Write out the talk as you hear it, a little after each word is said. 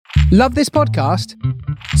Love this podcast?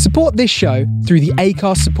 Support this show through the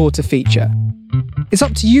Acast supporter feature. It's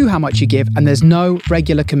up to you how much you give, and there's no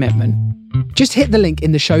regular commitment. Just hit the link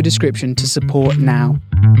in the show description to support now.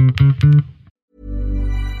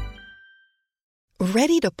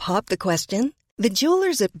 Ready to pop the question? The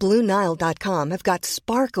jewelers at BlueNile.com have got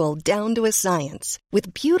sparkle down to a science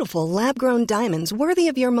with beautiful lab-grown diamonds worthy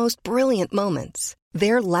of your most brilliant moments.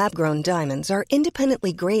 Their lab-grown diamonds are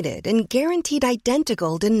independently graded and guaranteed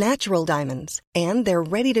identical to natural diamonds, and they're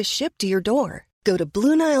ready to ship to your door. Go to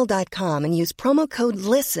BlueNile.com and use promo code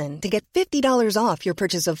LISTEN to get $50 off your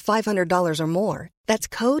purchase of $500 or more. That's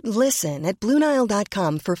code LISTEN at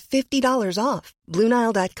BlueNile.com for $50 off.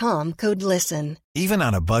 BlueNile.com, code LISTEN. Even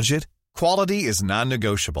on a budget, quality is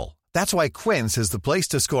non-negotiable. That's why Quince is the place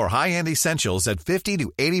to score high-end essentials at 50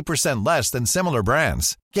 to 80% less than similar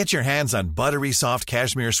brands. Get your hands on buttery soft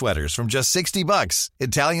cashmere sweaters from just $60,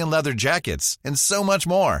 Italian leather jackets, and so much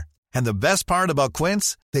more. And the best part about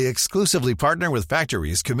Quince, they exclusively partner with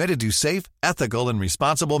factories committed to safe, ethical, and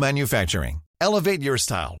responsible manufacturing. Elevate your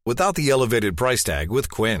style without the elevated price tag with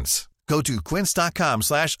Quince. Go to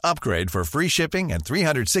quince.com/upgrade for free shipping and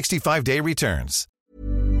 365-day returns.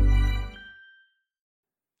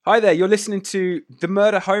 Hi there, you're listening to The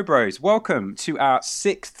Murder Hobros. Welcome to our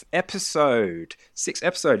sixth episode. 6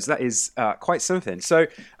 episodes, that is quite something. So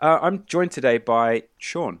I'm joined today by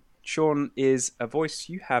Sean. Sean is a voice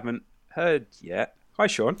you haven't heard yet. Hi,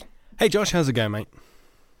 Sean. Hey, Josh, how's it going, mate?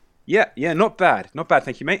 Yeah, not bad. Not bad,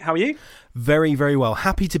 thank you, mate. How are you? Very, very well.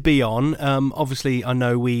 Happy to be on. Obviously, I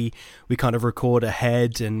know we kind of record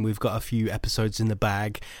ahead and we've got a few episodes in the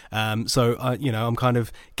bag. So, I'm kind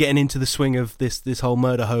of getting into the swing of this whole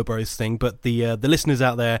Murder Hobros thing. But the listeners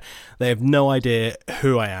out there, they have no idea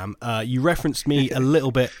who I am. You referenced me a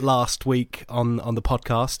little bit last week on the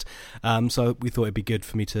podcast. So we thought it'd be good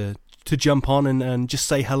for me to jump on and just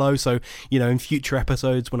say hello, so in future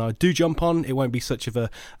episodes when I do jump on, it won't be such of a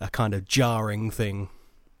kind of jarring thing.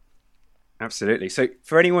 Absolutely. So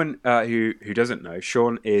for anyone who doesn't know,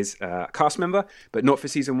 Sean is a cast member, but not for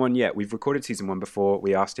season 1 yet. We've recorded season 1 before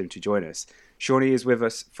we asked him to join us. Shawnee is with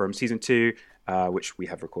us from season 2, which we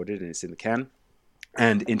have recorded and it's in the can,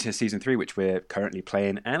 and into season 3, which we're currently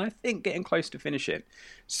playing and I think getting close to finishing.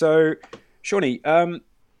 So Shawnee,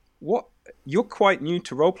 you're quite new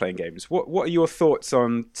to role-playing games. What are your thoughts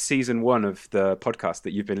on season 1 of the podcast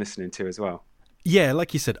that you've been listening to as well? Yeah,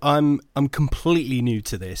 like you said, I'm completely new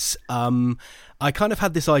to this. I kind of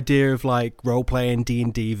had this idea of like role-playing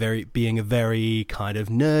D&D being a very kind of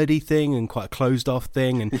nerdy thing and quite a closed-off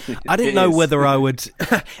thing, and I didn't know whether I would...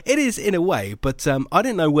 It is in a way, but I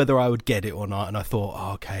didn't know whether I would get it or not, and I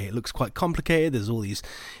thought, okay, it looks quite complicated. There's all these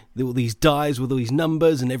dice with all these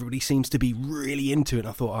numbers and everybody seems to be really into it. And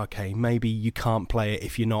I thought, okay, maybe you can't play it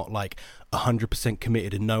if you're not like 100%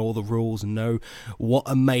 committed and know all the rules and know what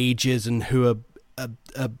a mage is and who a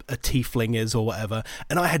tiefling is or whatever.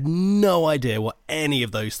 And I had no idea what any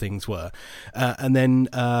of those things were. And then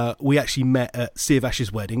we actually met at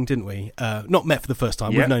Siavash's wedding, didn't we? Not met for the first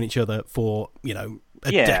time. Yeah. We've known each other for,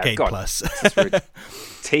 a decade plus.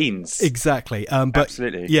 Teens. Exactly. But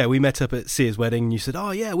absolutely. Yeah, we met up at Sia's wedding and you said,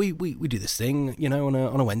 oh yeah, we do this thing, on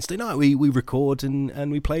a Wednesday night. We record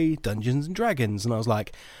and we play Dungeons and Dragons. And I was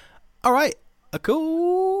like, all right,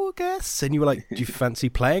 cool, I guess. And you were like, do you fancy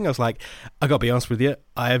playing? I was like, I gotta be honest with you,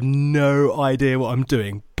 I have no idea what I'm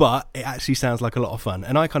doing, but it actually sounds like a lot of fun.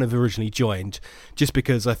 And I kind of originally joined just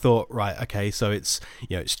because I thought, right, okay, so it's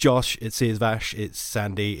it's Josh, it's Siavash, it's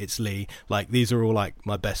Sandy, it's Lee. Like, these are all like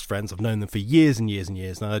my best friends. I've known them for years and years and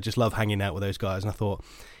years, and I just love hanging out with those guys. And I thought,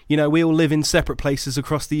 we all live in separate places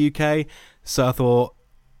across the UK, so I thought,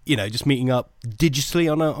 just meeting up digitally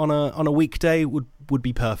on a weekday would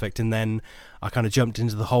be perfect. And then I kind of jumped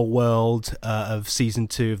into the whole world of season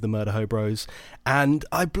 2 of the Murder Hobros, and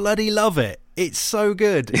I bloody love it. It's so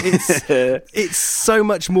good. It's so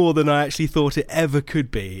much more than I actually thought it ever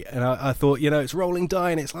could be. And I thought, it's rolling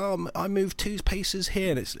die, and it's I moved 2 paces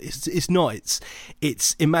here, and it's not.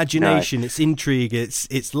 It's imagination, no. It's intrigue,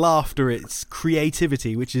 it's laughter, it's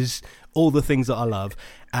creativity, which is all the things that I love.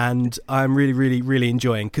 And I'm really, really, really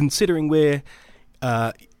enjoying, considering we're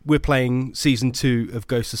playing season 2 of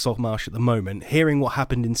Ghosts of Saltmarsh at the moment. Hearing what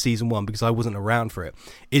happened in season 1, because I wasn't around for it,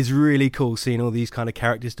 is really cool. Seeing all these kind of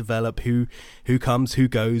characters develop, who comes, who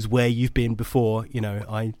goes, where you've been before.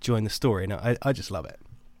 I join the story, and I just love it.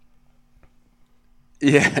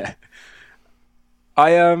 Yeah,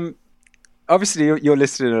 I obviously you're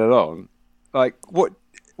listening along. Like, what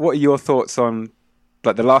are your thoughts on?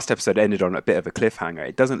 Like, the last episode ended on a bit of a cliffhanger.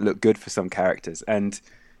 It doesn't look good for some characters, and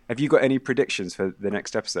have you got any predictions for the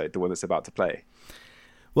next episode, the one that's about to play?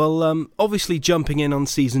 Well, obviously jumping in on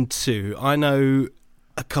season 2, I know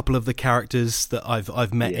a couple of the characters that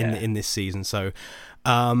I've met in this season, so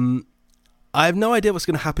I have no idea what's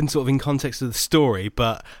going to happen sort of in context of the story,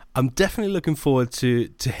 but I'm definitely looking forward to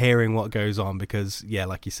hearing what goes on because, yeah,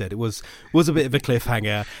 like you said, it was a bit of a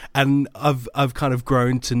cliffhanger, and I've kind of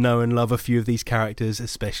grown to know and love a few of these characters,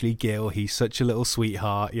 especially Gil. He's such a little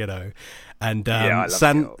sweetheart, you know, and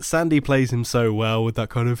Sandy plays him so well with that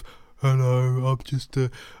kind of, hello,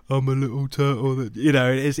 I'm a little turtle that, you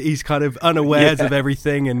know, he's kind of unawares of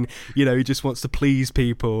everything, and, you know, he just wants to please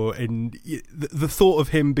people, and the thought of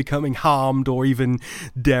him becoming harmed or even,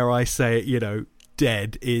 dare I say it, you know,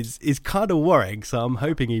 dead is kind of worrying, so I'm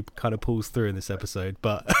hoping he kind of pulls through in this episode,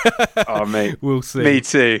 but oh mate, we'll see. Me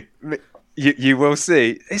too. You will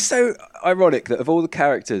see. It's so ironic that of all the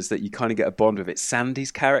characters that you kind of get a bond with, it's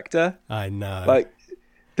Sandy's character. I know. Like,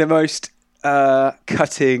 the most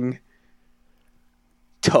cutting,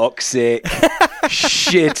 toxic,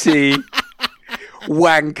 shitty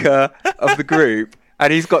wanker of the group,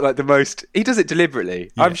 and he's got like the most. He does it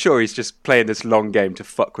deliberately. Yeah. I'm sure he's just playing this long game to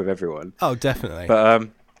fuck with everyone. Oh, definitely. But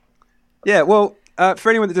yeah. Well, for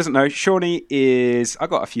anyone that doesn't know, Shawnee is. I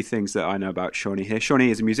got a few things that I know about Shawnee here.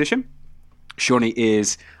 Shawnee is a musician. Shawnee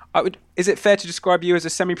is. Is it fair to describe you as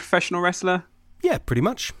a semi-professional wrestler? Yeah, pretty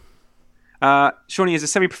much. Shawnee is a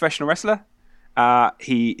semi-professional wrestler.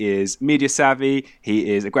 He is media savvy.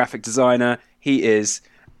 He is a graphic designer. He is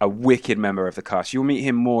a wicked member of the cast. You'll meet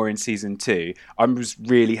him more in season 2. I was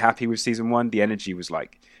really happy with season 1. The energy was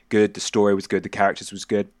like good. The story was good. The characters was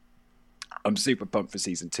good. I'm super pumped for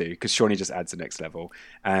season 2 because Shawnee just adds the next level.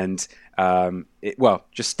 And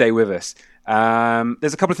just stay with us.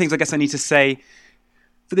 There's a couple of things I guess I need to say.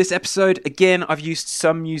 For this episode, again, I've used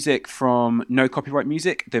some music from No Copyright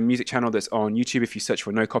Music, the music channel that's on YouTube. If you search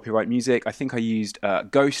for No Copyright Music, I think I used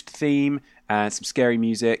Ghost theme and some scary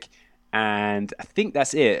music, and I think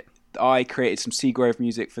that's it. I created some Seagrove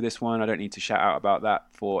music for this one. I don't need to shout out about that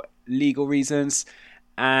for legal reasons.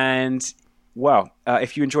 And, well,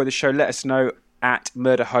 if you enjoy the show, let us know at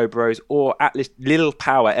Murder Hobros or at Lil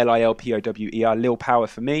Power, Lilpower, Lil Power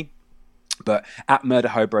for me. But at Murder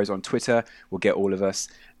Hobros on Twitter will get all of us.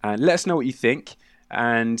 And let us know what you think.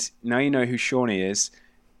 And now you know who Shawnee is.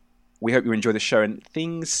 We hope you enjoy the show. And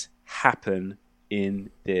things happen in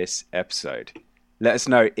this episode. Let us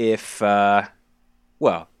know if... let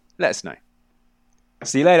us know.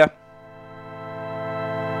 See you later.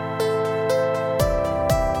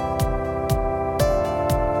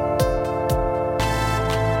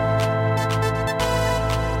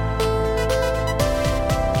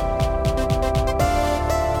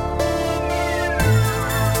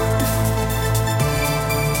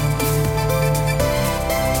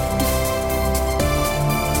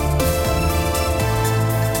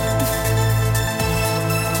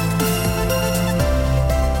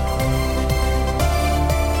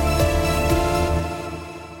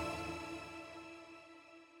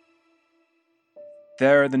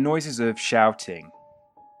 There are the noises of shouting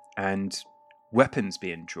and weapons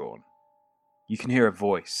being drawn. You can hear a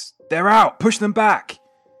voice. They're out! Push them back!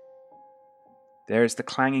 There is the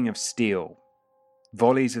clanging of steel,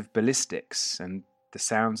 volleys of ballistics, and the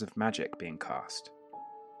sounds of magic being cast.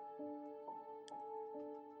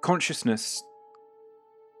 Consciousness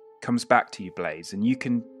comes back to you, Blaze, and you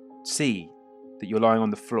can see that you're lying on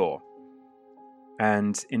the floor.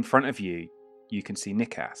 And in front of you, you can see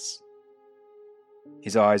Nikas.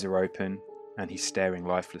 His eyes are open, and he's staring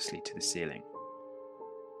lifelessly to the ceiling.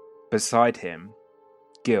 Beside him,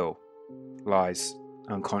 Gil lies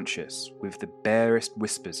unconscious, with the barest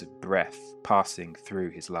whispers of breath passing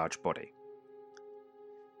through his large body.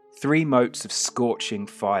 3 motes of scorching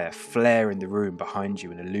fire flare in the room behind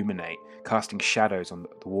you and illuminate, casting shadows on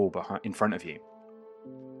the wall in front of you.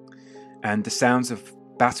 And the sounds of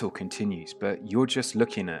battle continues, but you're just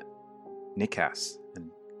looking at Nikas and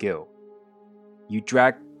Gil. You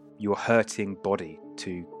drag your hurting body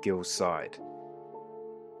to Gil's side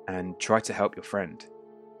and try to help your friend,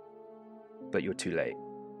 but you're too late.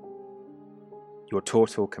 Your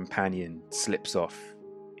turtle companion slips off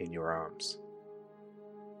in your arms.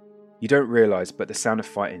 You don't realise, but the sound of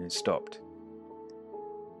fighting has stopped.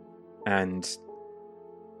 And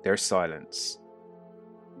there's silence.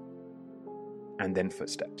 And then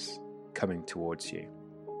footsteps coming towards you.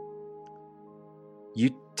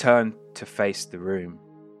 You turn to face the room,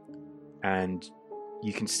 and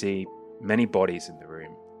you can see many bodies in the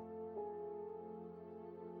room.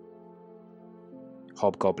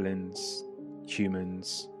 Hobgoblins,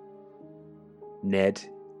 humans, Ned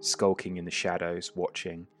skulking in the shadows,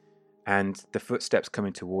 watching, and the footsteps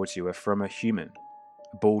coming towards you are from a human,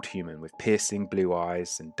 a bald human with piercing blue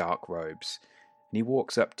eyes and dark robes, and he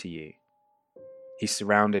walks up to you. He's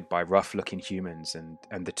surrounded by rough-looking humans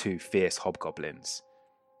and the two fierce hobgoblins.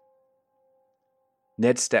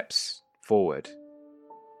 Ned steps forward.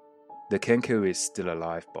 The Kenku is still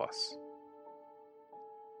alive, boss.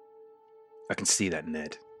 I can see that,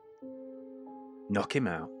 Ned. Knock him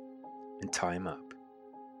out and tie him up.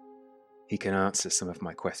 He can answer some of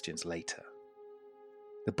my questions later.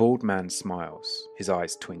 The bald man smiles, his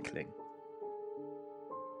eyes twinkling.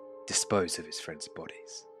 Dispose of his friends'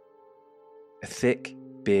 bodies. A thick,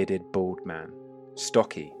 bearded, bald man,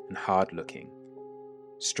 stocky and hard-looking,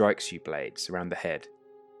 strikes you blades around the head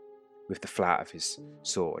with the flat of his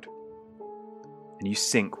sword, and you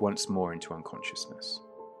sink once more into unconsciousness.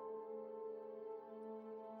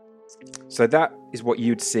 So that is what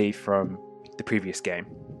you'd see from the previous game.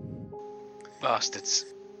 Bastards.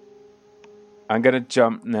 I'm going to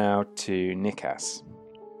jump now to Nikas.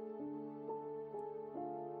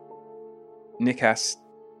 Nikas,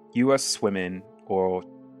 you are swimming or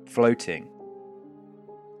floating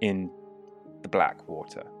in the black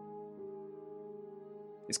water.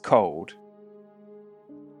 It's cold,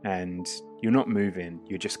 and you're not moving,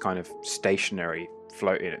 you're just kind of stationary,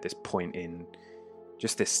 floating at this point in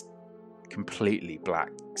just this completely black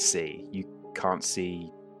sea. You can't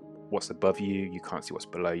see what's above you, you can't see what's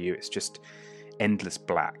below you, it's just endless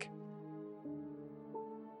black.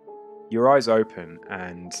 Your eyes open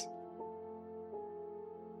and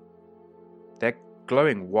they're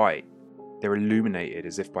glowing white. They're illuminated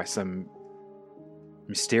as if by some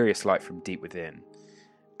mysterious light from deep within.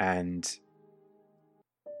 And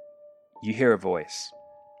you hear a voice.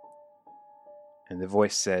 And the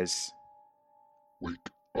voice says, "Wake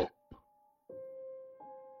up."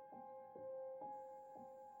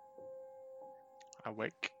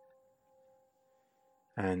 Awake.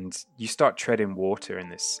 And you start treading water in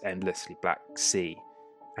this endlessly black sea.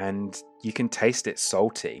 And you can taste it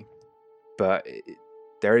salty. But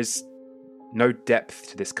there is no depth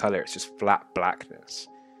to this color. It's just flat blackness.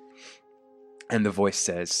 And the voice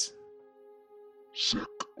says,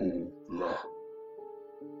 Sek-O-La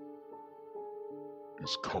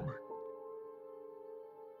is coming.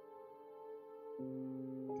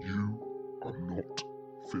 You are not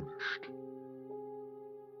finished.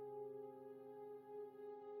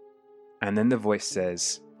 And then the voice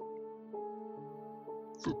says,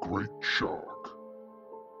 The great shark,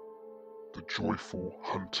 the joyful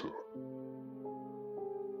hunter,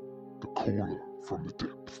 the caller from the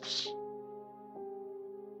depths,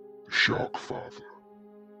 the shark father.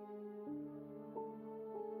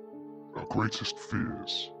 Our greatest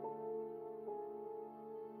fears.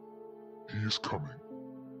 He is coming,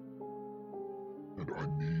 and I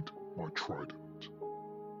need my trident.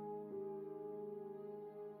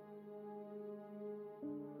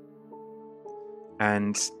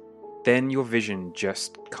 and then your vision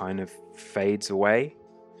just kind of fades away,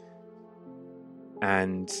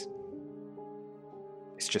 and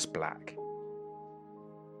it's just black.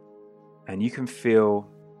 And you can feel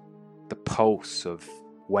the pulse of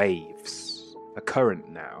waves, a current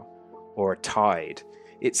now, or a tide.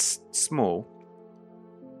 It's small,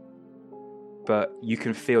 but you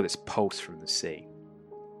can feel this pulse from the sea.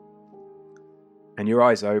 And your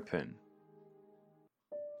eyes open,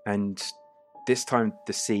 and this time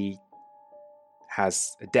the sea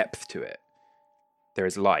has a depth to it. There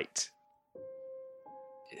is light.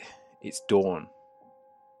 It's dawn.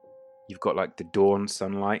 You've got like the dawn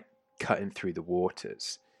sunlight cutting through the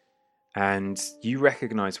waters. And you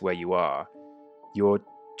recognize where you are. You're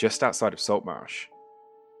just outside of Saltmarsh.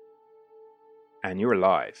 And you're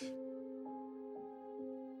alive.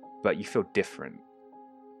 But you feel different.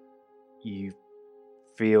 You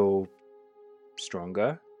feel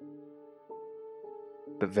stronger,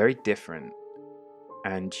 but very different.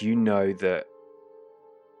 And you know that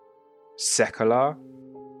Sek-O-La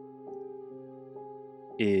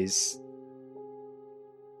is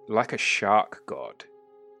like a shark god,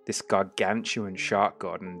 this gargantuan shark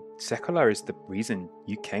god, and Sek-O-La is the reason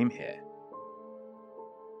you came here.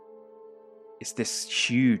 It's this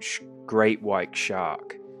huge, great white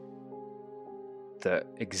shark that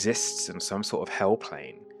exists in some sort of hell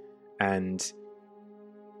plane, and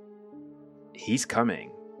he's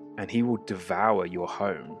coming, and he will devour your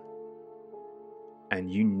home,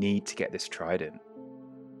 and you need to get this trident,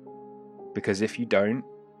 because if you don't,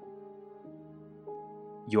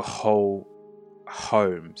 your whole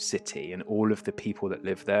home city and all of the people that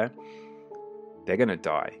live there, they're going to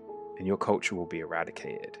die, and your culture will be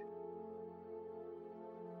eradicated.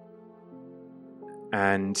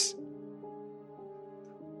 And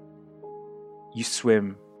you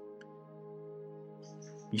swim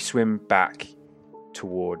You swim back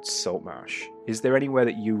towards Saltmarsh. Is there anywhere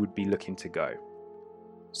that you would be looking to go,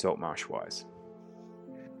 Saltmarsh wise?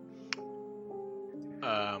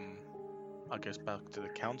 I guess back to the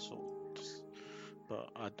council, but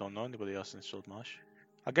I don't know anybody else in Saltmarsh.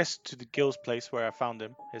 I guess to the Gill's place where I found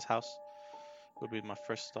him, his house, would be my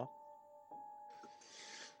first stop.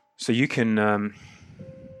 So you can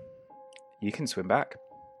swim back.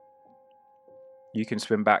 You can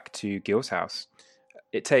swim back to Gil's house.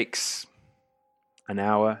 It takes an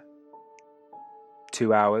hour,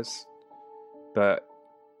 2 hours, but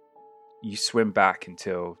you swim back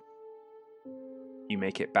until you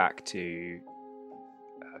make it back to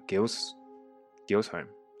Gil's home,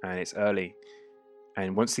 and it's early.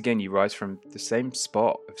 And once again, you rise from the same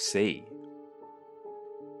spot of sea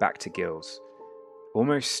back to Gil's.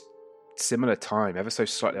 Almost similar time, ever so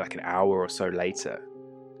slightly, like an hour or so later.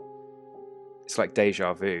 It's like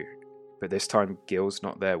deja vu, but this time Gil's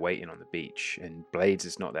not there waiting on the beach, and Blades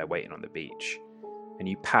is not there waiting on the beach. And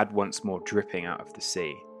you pad once more, dripping out of the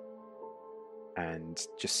sea, and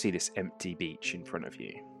just see this empty beach in front of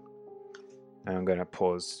you. And I'm going to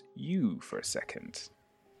pause you for a second.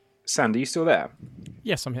 Sand, are you still there?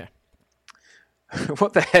 Yes, I'm here.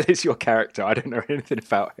 What the hell is your character? I don't know anything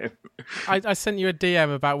about him. I sent you a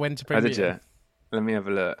DM about when to bring did me you? in. Let me have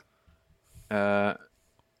a look.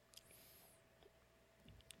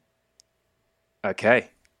 Okay.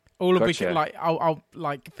 All will Gotcha. be I'll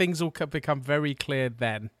like things will become very clear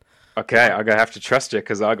then. Okay, I'm gonna have to trust you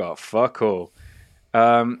because I got fuck all.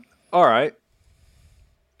 All right.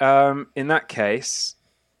 In that case,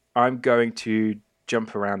 I'm going to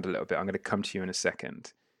jump around a little bit. I'm going to come to you in a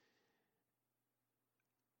second.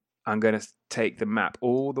 I'm going to take the map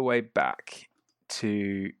all the way back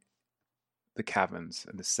to the caverns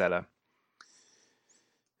and the cellar.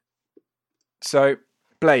 So,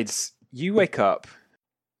 Blades, you wake up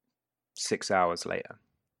 6 hours later.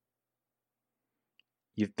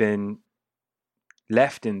 You've been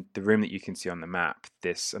left in the room that you can see on the map.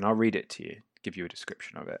 And I'll read it to you, give you a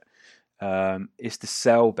description of it. It's the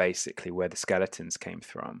cell, basically, where the skeletons came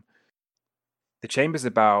from. The chamber's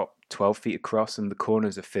about 12 feet across, and the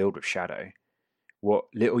corners are filled with shadow. What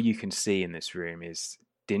little you can see in this room is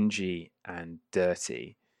dingy and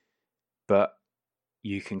dirty, but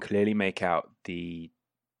you can clearly make out the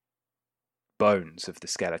bones of the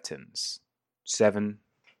skeletons. 7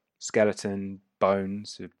 skeleton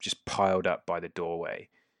bones have just piled up by the doorway,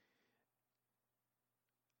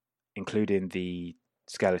 including the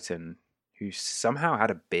skeleton who somehow had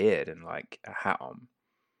a beard and like a hat on.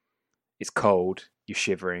 It's cold, you're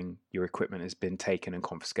shivering, your equipment has been taken and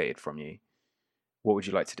confiscated from you. What would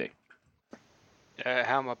you like to do?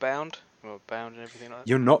 How am I bound? Am I bound and everything like that?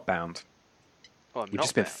 You're not bound. Oh, I'm You've not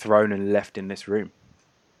just been bound. thrown and left in this room.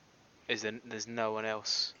 There's no one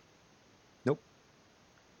else? Nope.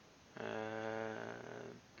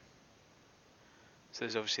 So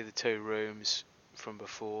there's obviously the 2 rooms from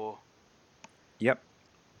before. Yep.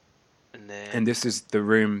 And And this is the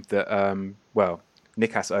room that,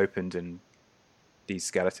 Nikas opened and these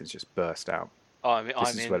skeletons just burst out. Oh, I'm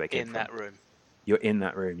This is where they came in from. that room. You're in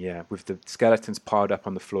that room, yeah, with the skeletons piled up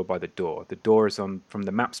on the floor by the door. The door is on, from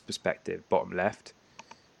the map's perspective, bottom left.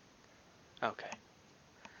 Okay.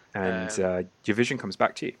 And your vision comes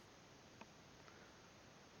back to you.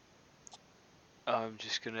 I'm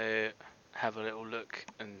just going to have a little look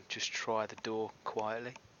and just try the door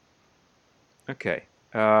quietly. Okay.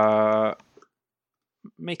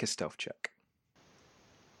 Make a stealth check.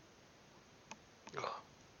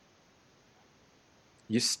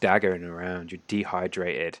 You're staggering around, you're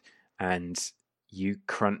dehydrated, and you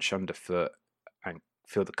crunch underfoot and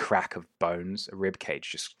feel the crack of bones. A rib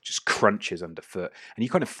cage just crunches underfoot, and you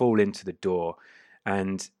kind of fall into the door,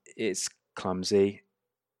 and it's clumsy,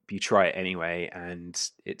 but you try it anyway,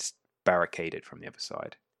 and it's barricaded from the other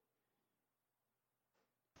side.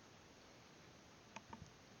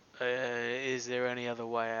 Is there any other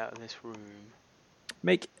way out of this room?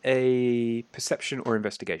 Make a perception or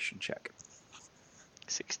investigation check.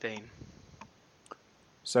 16.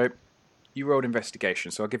 So you rolled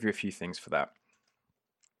investigation, so I'll give you a few things for that.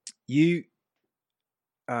 Your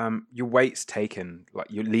weight's taken, like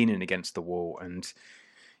you're leaning against the wall, and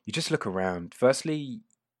you just look around. Firstly,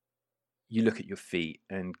 you look at your feet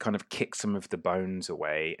and kind of kick some of the bones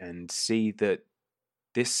away and see that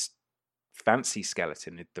this fancy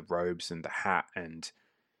skeleton with the robes and the hat and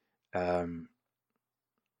the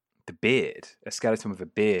beard, a skeleton with a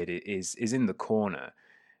beard, is in the corner.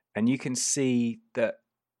 And you can see that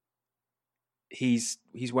he's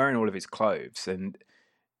wearing all of his clothes, and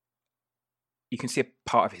you can see a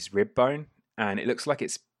part of his rib bone, and it looks like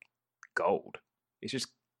it's gold. It's just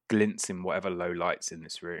glints in whatever low light's in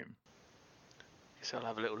this room. So I'll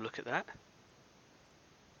have a little look at that.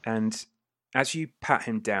 And as you pat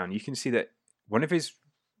him down, you can see that one of his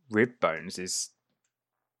rib bones is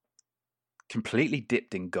completely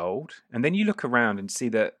dipped in gold. And then you look around and see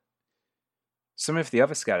that some of the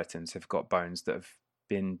other skeletons have got bones that have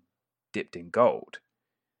been dipped in gold.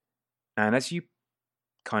 And as you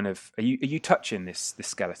kind of... Are you touching this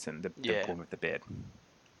skeleton, the one with the beard?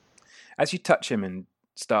 As you touch him and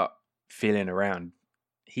start feeling around,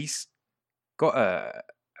 he's got a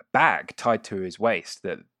bag tied to his waist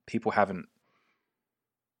that people haven't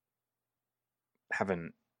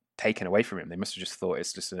taken away from him. They must have just thought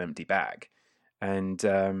it's just an empty bag. And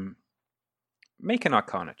make an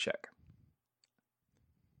Arcana check.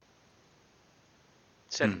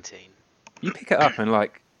 17. You pick it up and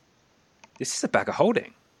this is a bag of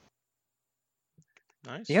holding.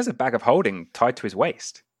 Nice. He has a bag of holding tied to his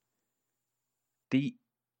waist. The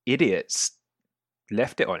idiots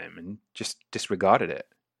left it on him and just disregarded it.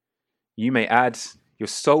 You may add your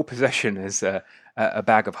sole possession as a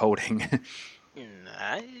bag of holding.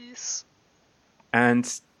 Nice.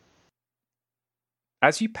 And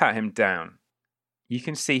as you pat him down, you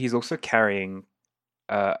can see he's also carrying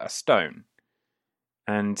a stone.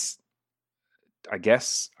 And I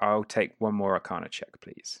guess I'll take one more Arcana check,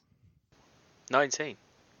 please. 19.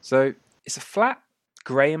 So it's a flat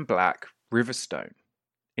grey and black river stone,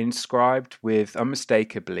 inscribed with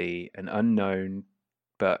unmistakably an unknown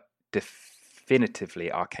but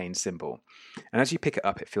definitively arcane symbol. And as you pick it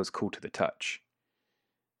up, it feels cool to the touch.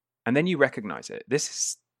 And then you recognize it.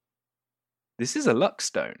 This is a luck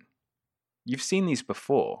stone. You've seen these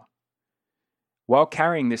before. While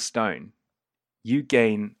carrying this stone, you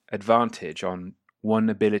gain advantage on one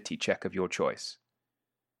ability check of your choice.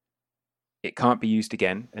 It can't be used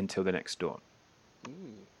again until the next dawn.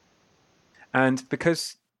 Ooh. And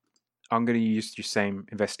because I'm going to use your same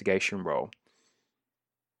investigation roll,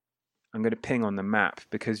 I'm going to ping on the map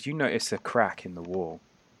because you notice a crack in the wall.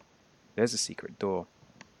 There's a secret door.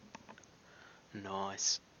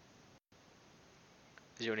 Nice.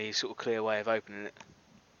 Is there any sort of clear way of opening it?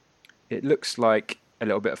 It looks like a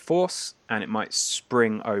little bit of force and it might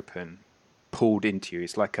spring open, pulled into you.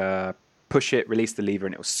 It's like a push it, release the lever,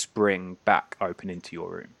 and it will spring back open into your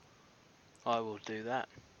room. I will do that.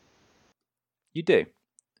 You do.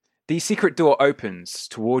 The secret door opens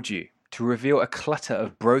toward you to reveal a clutter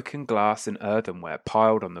of broken glass and earthenware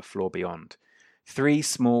piled on the floor beyond. 3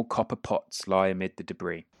 small copper pots lie amid the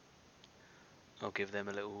debris. I'll give them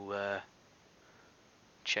a little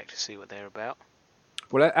check to see what they're about.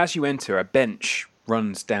 Well, as you enter, a bench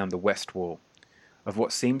runs down the west wall of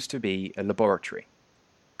what seems to be a laboratory.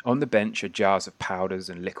 On the bench are jars of powders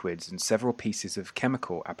and liquids and several pieces of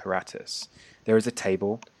chemical apparatus. There is a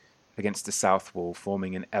table against the south wall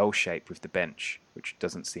forming an L shape with the bench, which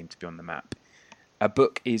doesn't seem to be on the map. A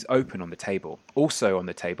book is open on the table. Also on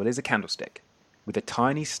the table is a candlestick with a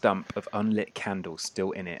tiny stump of unlit candles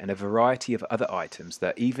still in it and a variety of other items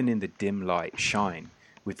that even in the dim light shine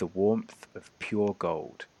with the warmth of pure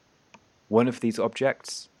gold. One of these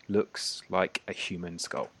objects looks like a human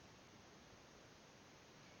skull.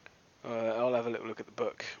 I'll have a little look at the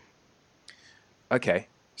book. Okay,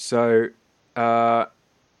 so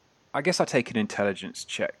I guess I'll take an intelligence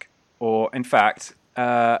check. Or, in fact,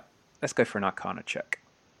 let's go for an Arcana check.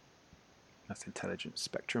 That's intelligence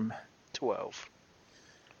spectrum. 12.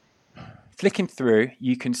 Flicking through,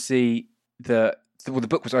 you can see the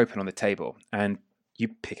book was open on the table, and you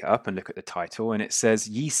pick it up and look at the title, and it says,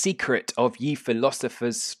 Ye Secret of Ye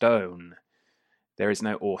Philosopher's Stone. There is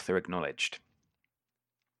no author acknowledged.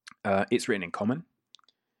 It's written in common.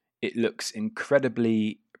 It looks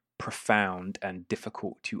incredibly profound and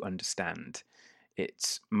difficult to understand.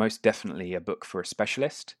 It's most definitely a book for a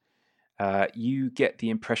specialist. You get the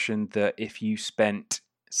impression that if you spent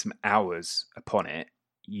some hours upon it,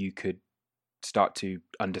 you could start to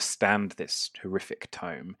understand this horrific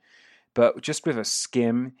tome. But just with a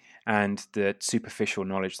skim and the superficial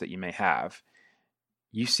knowledge that you may have,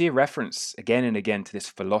 you see a reference again and again to this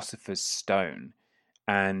philosopher's stone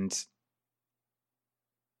and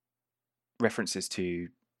references to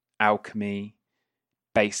alchemy,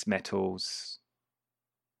 base metals,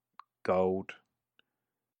 gold.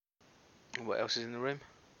 What else is in the room?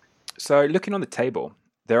 So looking on the table,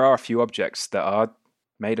 there are a few objects that are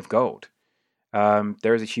made of gold.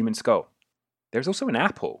 There is a human skull. There's also an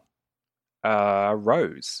apple, a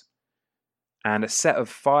rose, and a set of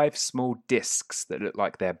 5 small discs that look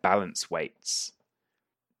like they're balance weights.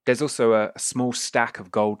 There's also a small stack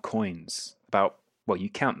of gold coins. You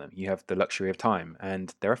count them. You have the luxury of time,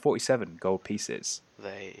 and there are 47 gold pieces.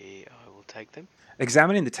 I will take them.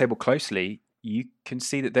 Examining the table closely, you can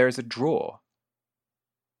see that there is a drawer,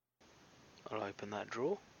 I'll open that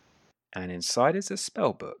drawer. and inside is a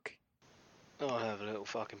spell book. I'll have a little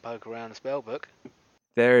fucking poke around the spell book.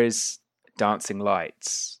 There is dancing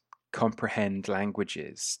lights, comprehend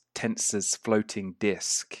languages, Tenser's floating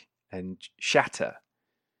disc, and shatter.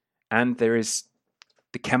 And there is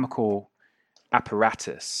the chemical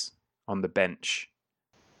apparatus on the bench.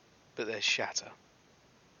 But there's shatter.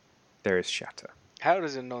 There is shatter. How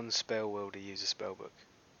does a non-spell wielder use a spell book?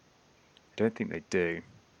 I don't think they do.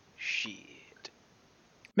 Shit.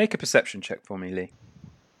 Make a perception check for me, Lee.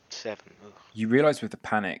 7. Ugh. You realise with the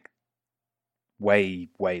panic, way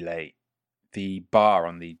late, the bar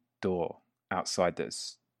on the door outside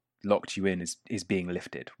that's locked you in is being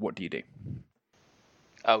lifted. What do you do?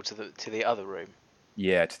 Oh, to the other room.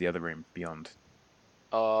 Yeah, to the other room beyond.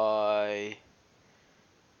 I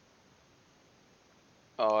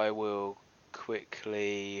will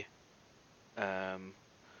quickly, or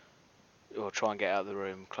try and get out of the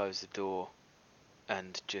room, close the door,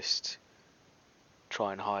 and just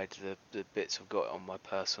try and hide the bits I've got on my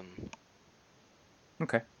person.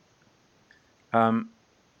 Okay.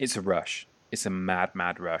 It's a rush. It's a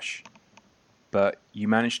mad rush. But you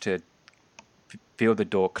manage to feel the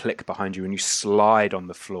door click behind you and you slide on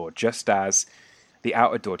the floor just as the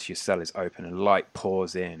outer door to your cell is open and light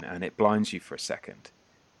pours in and it blinds you for a second.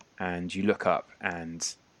 And you look up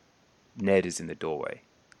and Ned is in the doorway.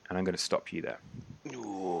 And I'm going to stop you there.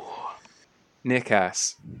 Ooh.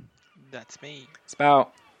 Nikas. That's me. It's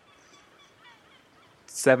about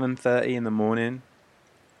 7:30 in the morning.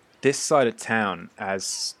 This side of town,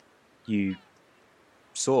 as you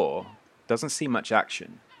saw, doesn't see much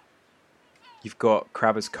action. You've got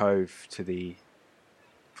Crabber's Cove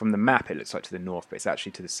from the map it looks like to the north, but it's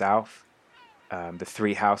actually to the south. The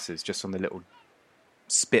three houses just on the little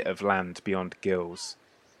spit of land beyond Gil's.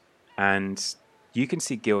 And you can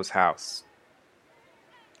see Gil's house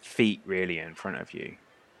feet really in front of you.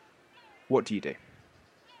 What do you do?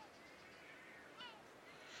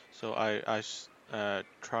 So I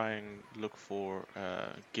try and look for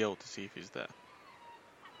Gil to see if he's there.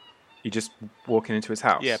 You just walking into his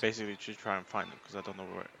house? Yeah, basically to try and find him because I don't know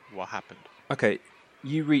what happened. Okay,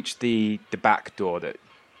 you reach the back door that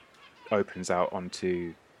opens out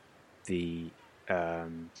onto the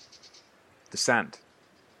sand,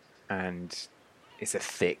 and it's a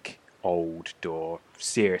thick old door,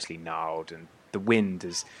 seriously gnarled, and the wind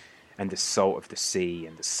and the salt of the sea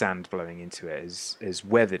and the sand blowing into it has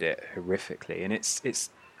weathered it horrifically, and it's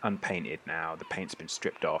unpainted now. The paint's been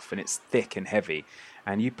stripped off and it's thick and heavy,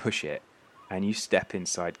 and you push it and you step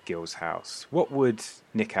inside Gil's house. What would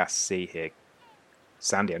Nikas see here?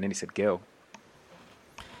 Sandy, I nearly said Gil.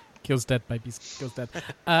 Gil's dead, babies. Gil's dead.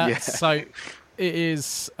 Yeah. So it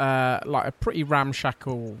is like a pretty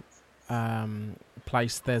ramshackle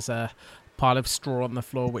place. There's a pile of straw on the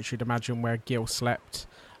floor, which you'd imagine where Gil slept.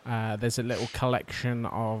 There's a little collection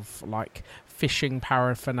of like fishing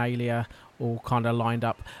paraphernalia all kind of lined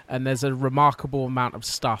up, and there's a remarkable amount of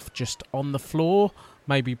stuff just on the floor,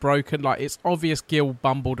 maybe broken. Like it's obvious Gil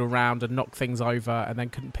bumbled around and knocked things over and then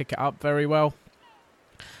couldn't pick it up very well.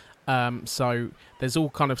 So there's all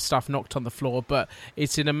kind of stuff knocked on the floor, but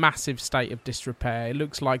it's in a massive state of disrepair. It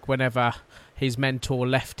looks like whenever his mentor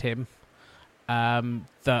left him,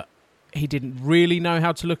 that he didn't really know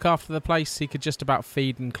how to look after the place. He could just about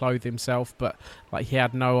feed and clothe himself, but like he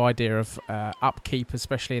had no idea of upkeep,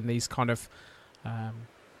 especially in these kind of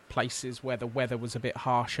places where the weather was a bit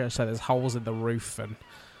harsher. So there's holes in the roof and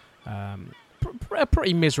a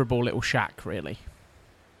pretty miserable little shack, really.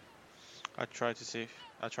 I try to see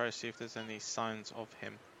if there's any signs of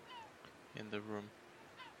him in the room.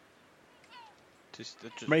 Just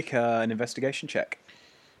Make an investigation check.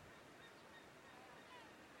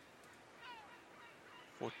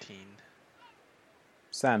 14.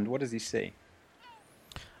 Sand, what does he see?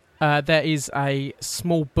 There is a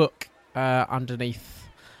small book underneath,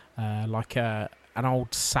 like an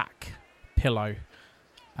old sack pillow,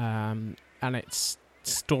 and it's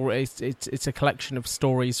a collection of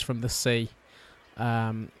stories from the sea,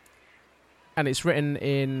 and it's written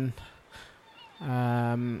in.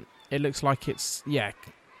 It looks like it's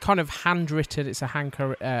kind of handwritten. It's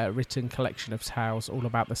a written collection of tales all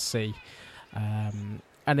about the sea.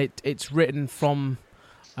 And it's written from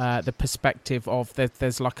the perspective of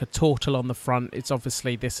there's like a turtle on the front. It's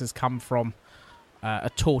obviously this has come from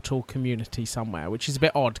a turtle community somewhere, which is a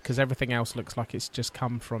bit odd because everything else looks like it's just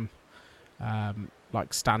come from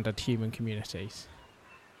like standard human communities.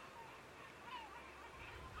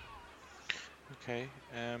 Okay.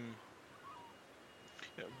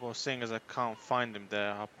 Well, seeing as I can't find him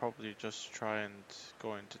there, I'll probably just try and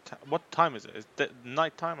go into town. What time is it? Is it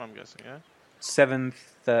night time? I'm guessing, yeah.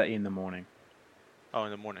 7:30 in the morning. Oh,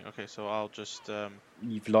 in the morning. Okay, so I'll just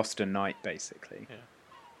You've lost a night, basically. yeah.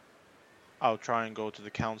 I'll try and go to the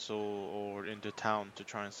council or into town to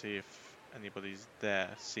try and see if anybody's there,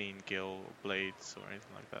 seen Gil, Blades, or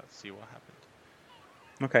anything like that. See what happened.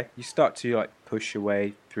 Okay, you start to like push your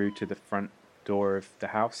way through to the front door of the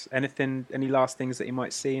house. Any last things that you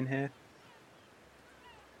might see in here?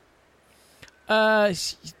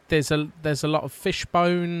 There's a lot of fish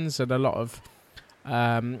bones and a lot of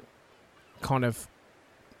kind of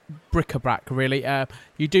bric-a-brac, really.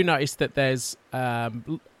 You do notice that there's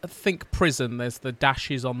think prison. There's the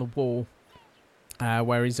dashes on the wall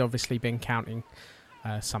where he's obviously been counting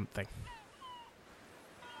something.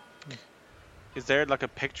 Is there like a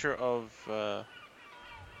picture of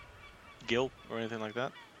Gil or anything like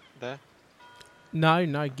that there?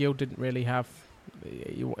 No, Gil didn't really have.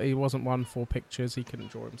 He wasn't one for pictures. He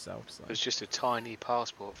couldn't draw himself. So. It was just a tiny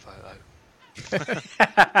passport photo.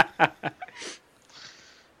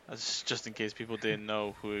 That's just in case people didn't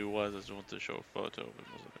know who he was. I just wanted to show a photo of him.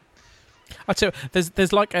 Wasn't it? I tell you,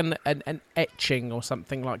 there's like an etching or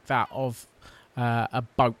something like that of a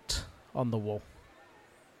boat on the wall.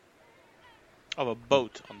 Of a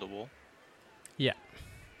boat on the wall. Yeah.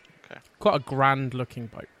 Okay. Quite a grand looking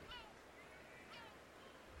boat.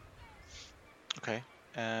 Okay.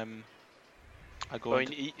 I go. I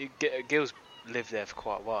mean, Gil's lived there for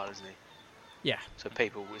quite a while, hasn't he? Yeah. So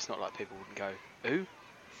it's not like people wouldn't go, who?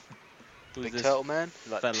 Who's Big this turtle man?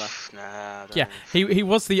 Like, fella? Nah. I don't Yeah, know. he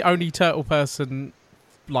was the only turtle person.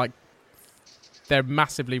 Like, they're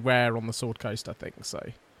massively rare on the Sword Coast, I think. So.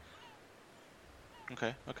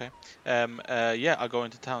 Okay. Yeah, I'll go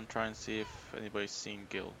into town, try and see if anybody's seen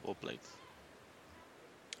Gil or Blades.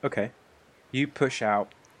 Okay. You push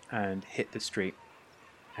out and hit the street,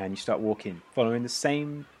 and you start walking, following the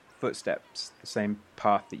same footsteps, the same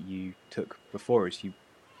path that you took before as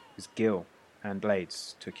Gil and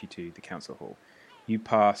Blades took you to the council hall. You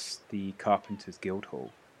pass the Carpenters Guild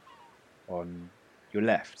Hall on your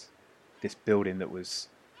left, this building that was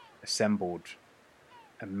assembled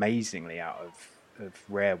amazingly out of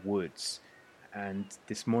rare woods, and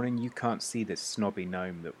this morning you can't see this snobby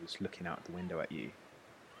gnome that was looking out the window at you.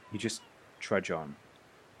 You just trudge on,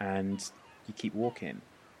 and you keep walking,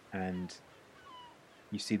 and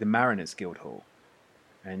you see the Mariners Guild Hall,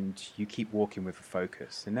 and you keep walking with a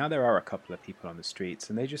focus. And now there are a couple of people on the streets,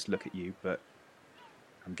 and they just look at you, but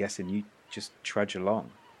I'm guessing you just trudge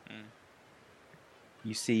along.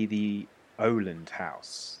 You see the Oland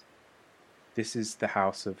house. This is the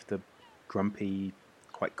house of the grumpy,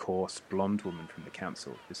 quite coarse, blonde woman from the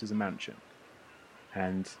council. This is a mansion.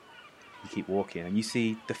 And you keep walking, and you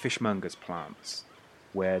see the fishmonger's plants,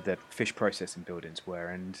 where the fish processing buildings were,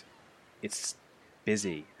 and it's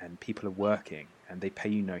busy, and people are working, and they pay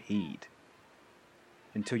you no heed.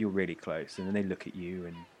 Until you're really close, and then they look at you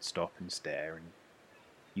and stop and stare, and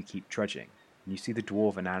you keep trudging. And you see the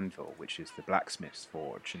Dwarven Anvil, which is the blacksmith's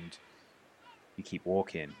forge, and you keep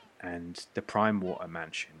walking, and the Prime Water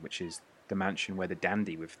Mansion, which is the mansion where the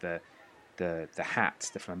dandy with the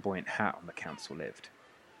hat, the flamboyant hat on the council lived.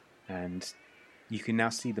 And you can now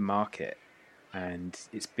see the market, and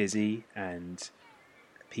it's busy, and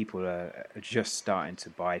people are just starting to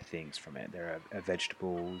buy things from it. There are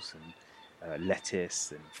vegetables and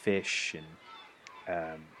lettuce and fish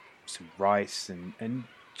and some rice and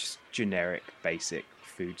just generic basic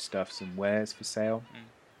foodstuffs and wares for sale.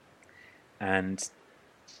 And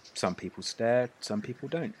some people stare, some people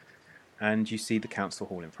don't. And you see the council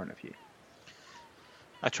hall in front of you.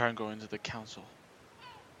 I try and go into the council.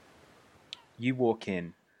 You walk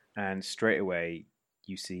in, and straight away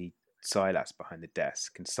you see Silas behind the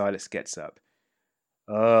desk, and Silas gets up.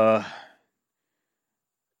 Have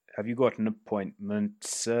you got an appointment,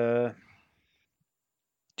 sir?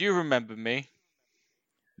 Do you remember me?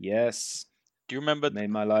 Yes. Do you remember?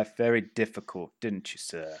 Made my life very difficult, didn't you,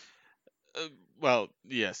 sir? Well,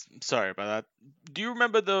 yes. Sorry about that. Do you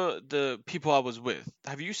remember the people I was with?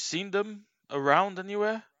 Have you seen them around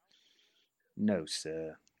anywhere? No,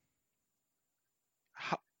 sir.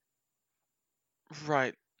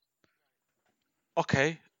 Right.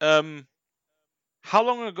 Okay. How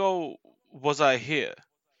long ago was I here?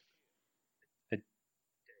 A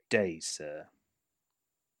day, sir.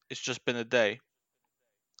 It's just been a day.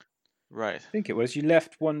 Right. I think it was. You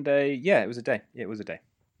left one day. Yeah, it was a day. It was a day.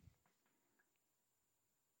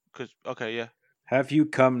 Okay, yeah. Have you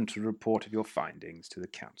come to report of your findings to the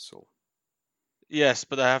council? Yes,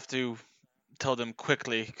 but I have to tell them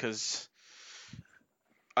quickly because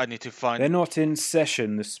I need to find... They're not in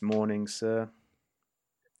session this morning, sir.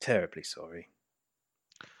 Terribly sorry.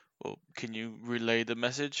 Well, can you relay the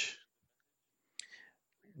message?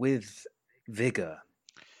 With vigor.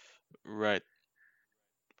 Right.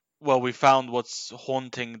 Well, we found what's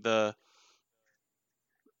haunting the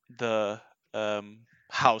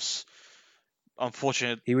house.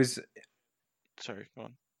 Unfortunately, He was sorry, go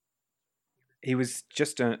on. He was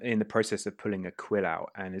just in the process of pulling a quill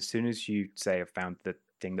out, and as soon as you say I found the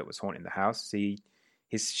thing that was haunting the house,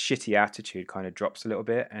 his shitty attitude kind of drops a little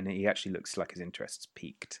bit, and he actually looks like his interest's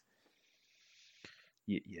peaked.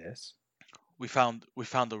 Yes. We found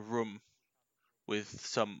a room with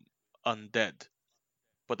some undead,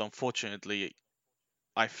 but unfortunately,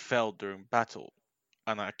 I fell during battle,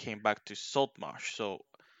 and I came back to Saltmarsh, so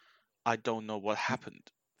I don't know what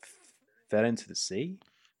happened. Fell into the sea?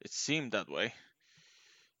 It seemed that way.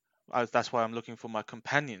 That's why I'm looking for my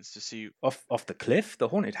companions to see. Off the cliff? The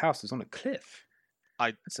haunted house is on a cliff.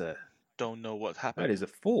 Don't know what happened. That is a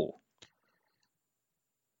fall.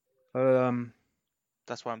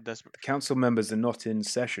 That's why I'm desperate. The council members are not in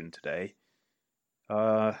session today.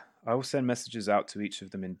 I will send messages out to each of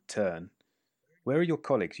them in turn. Where are your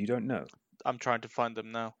colleagues? You don't know? I'm trying to find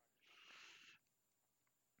them now.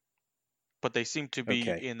 But they seem to be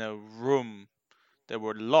in a room. They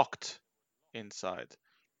were locked inside,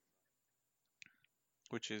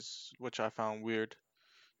 which I found weird.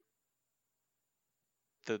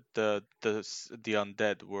 The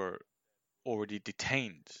undead were already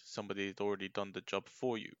detained. Somebody had already done the job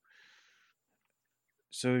for you.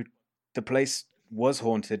 So the place was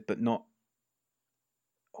haunted, but not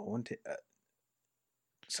haunted.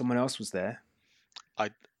 Someone else was there. I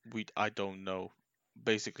don't know.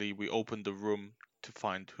 Basically, we opened the room to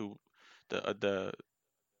find who the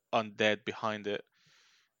undead behind it.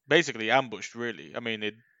 Basically ambushed, really. I mean,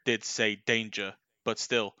 it did say danger, but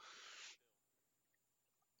still.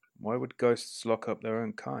 Why would ghosts lock up their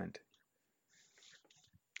own kind?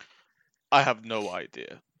 I have no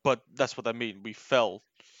idea, but that's what I mean.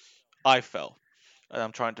 I fell, and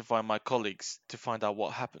I'm trying to find my colleagues to find out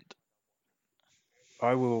what happened.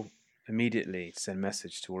 I will immediately send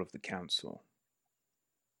message to all of the council.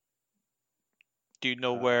 Do you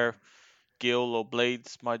know where Gil or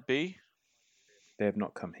Blades might be? They have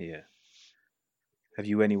not come here. Have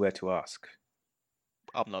you anywhere to ask?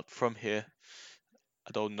 I'm not from here.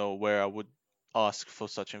 I don't know where I would ask for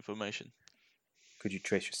such information. Could you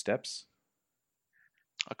trace your steps?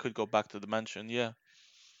 I could go back to the mansion, yeah.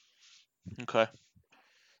 Okay.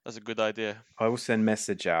 That's a good idea. I will send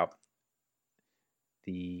message out.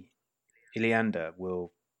 The Iliander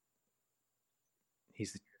will...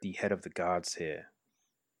 He's the head of the guards here.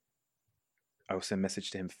 I will send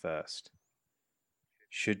message to him first.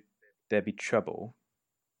 Should there be trouble,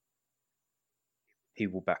 he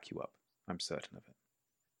will back you up. I'm certain of it.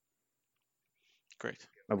 Great.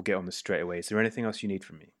 I will get on this straight away. Is there anything else you need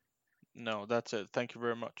from me? No, that's it. Thank you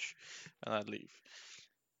very much. And I leave.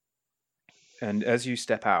 And as you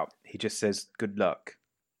step out, he just says, good luck.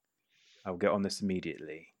 I will get on this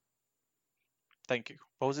immediately. Thank you.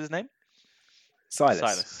 What was his name?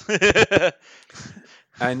 Silas.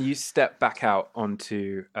 And you step back out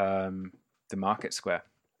onto the market square.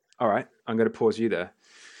 All right, I'm going to pause you there.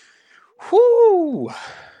 Whoo!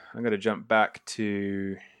 I'm going to jump back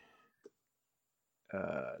to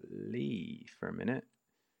Lee for a minute.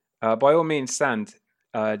 By all means, Sand,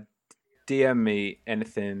 DM me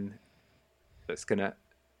anything that's going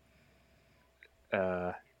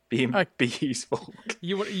to be useful.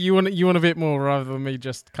 You want a bit more rather than me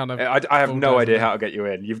just kind of. I have no idea how to get you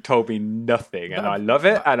in. You've told me nothing, and I love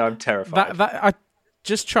it, and I'm terrified. I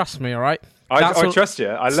just trust me, all right? I trust you.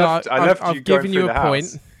 I loved you I've going given through you the a house.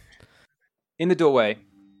 point. In the doorway,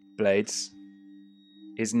 Blades,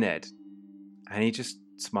 is Ned, and he just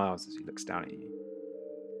smiles as he looks down at you,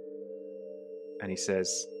 and he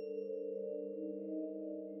says,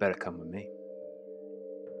 "Better come with me.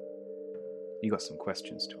 You got some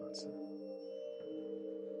questions to answer.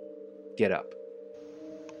 Get up."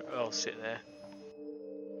 I'll sit there.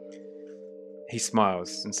 He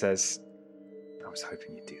smiles and says, "I was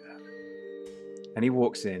hoping you'd do that." And he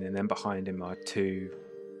walks in, and then behind him are two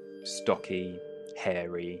stocky,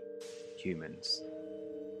 hairy humans.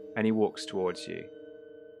 And he walks towards you,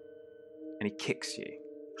 and he kicks you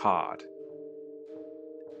hard.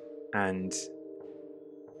 And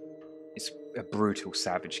it's a brutal,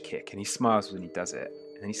 savage kick, and he smiles when he does it,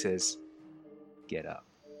 and he says, "Get up."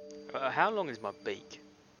 How long is my beak?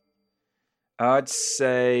 I'd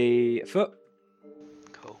say a foot.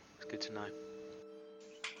 Cool. It's good to know.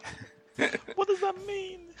 What does that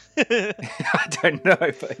mean? I don't know,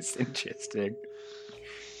 but it's interesting.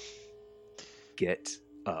 Get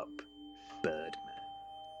up, Birdman.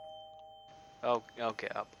 I'll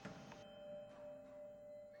get up.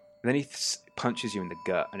 And then he punches you in the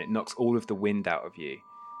gut, and it knocks all of the wind out of you.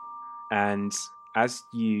 And as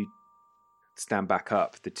you stand back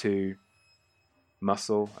up, the two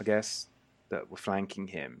muscle, I guess, that were flanking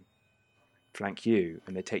him, flank you,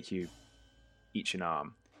 and they take you each an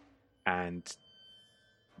arm. And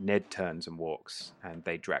Ned turns and walks, and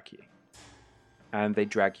they drag you. And they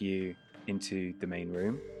drag you into the main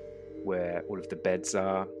room, where all of the beds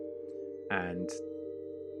are, and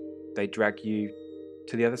they drag you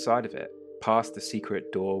to the other side of it, past the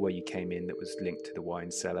secret door where you came in that was linked to the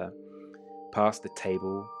wine cellar, past the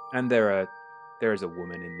table, and there is a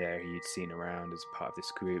woman in there who you'd seen around as part of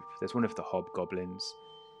this group. There's one of the hobgoblins,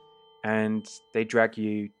 and they drag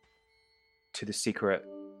you to the secret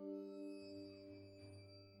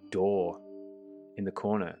door in the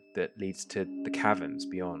corner that leads to the caverns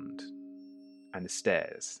beyond, and the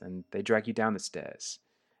stairs, and they drag you down the stairs,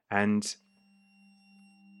 and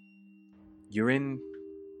you're in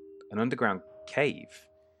an underground cave.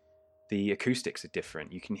 The acoustics are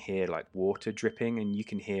different. You can hear like water dripping, and you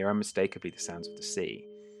can hear unmistakably the sounds of the sea.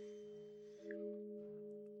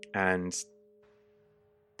 And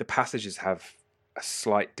the passages have a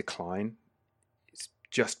slight decline. It's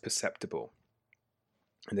just perceptible.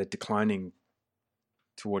 And they're declining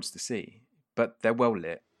towards the sea. But they're well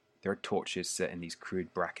lit. There are torches set in these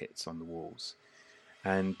crude brackets on the walls.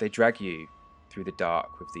 And they drag you through the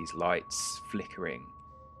dark with these lights flickering.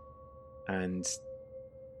 And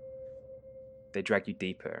they drag you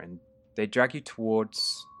deeper, and they drag you towards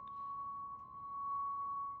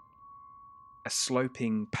a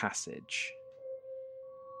sloping passage.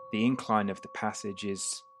 The incline of the passage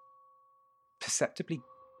is perceptibly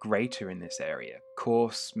greater in this area.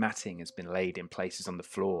 Coarse matting has been laid in places on the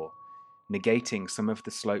floor, negating some of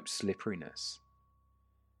the slope's slipperiness.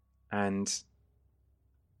 And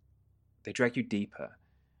they drag you deeper,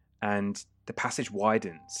 and the passage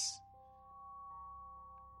widens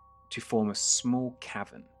to form a small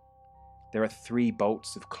cavern. There are 3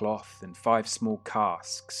 bolts of cloth and 5 small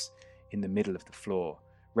casks in the middle of the floor,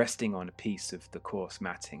 resting on a piece of the coarse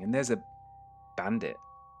matting. And there's a bandit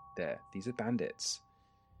there. These are bandits.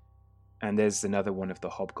 And there's another one of the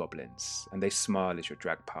hobgoblins, and they smile as you're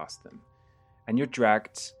dragged past them. And you're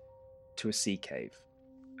dragged to a sea cave.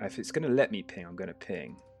 If it's going to let me ping, I'm going to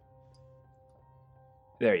ping.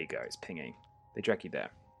 There you go, it's pinging. They drag you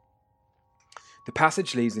there. The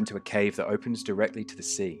passage leads into a cave that opens directly to the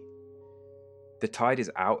sea. The tide is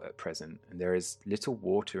out at present, and there is little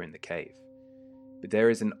water in the cave. But there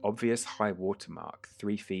is an obvious high water mark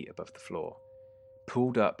 3 feet above the floor.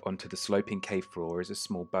 Pulled up onto the sloping cave floor is a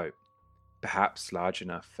small boat, perhaps large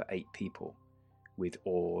enough for 8 people, with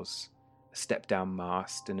oars, a step-down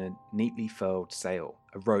mast, and a neatly furled sail.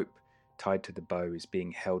 A rope tied to the bow is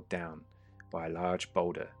being held down by a large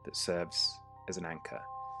boulder that serves as an anchor.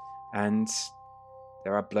 And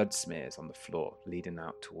there are blood smears on the floor leading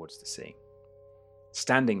out towards the sea.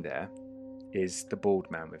 Standing there is the bald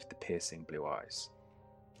man with the piercing blue eyes.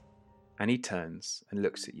 And he turns and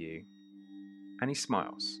looks at you, and he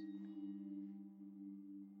smiles.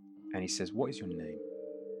 And he says, "What is your name?"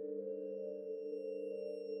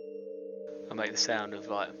 I make the sound of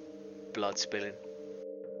like blood spilling.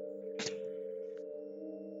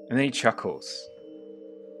 And then he chuckles.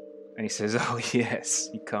 And he says, "Oh yes,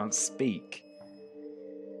 you can't speak.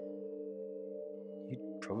 You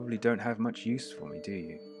probably don't have much use for me, do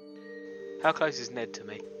you?" How close is Ned to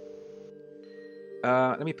me?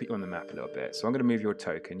 Let me put you on the map a little bit. So I'm going to move your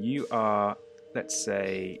token. You are, let's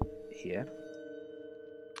say, here.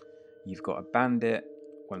 You've got a bandit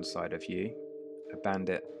one side of you, a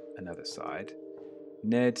bandit another side.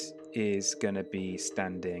 Ned is going to be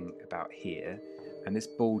standing about here, and this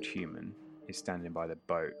bald human is standing by the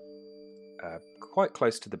boat, quite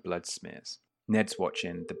close to the blood smears. Ned's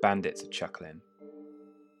watching, the bandits are chuckling.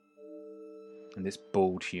 And this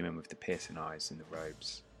bald human with the piercing eyes and the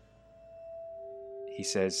robes. He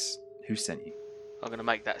says, "Who sent you?" I'm going to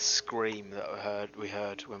make that scream that we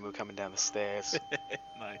heard when we were coming down the stairs.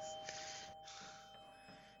 Nice.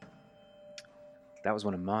 "That was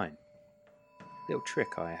one of mine. Little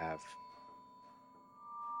trick I have.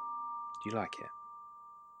 Do you like it?"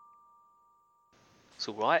 It's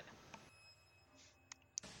alright.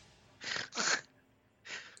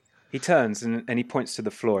 He turns and he points to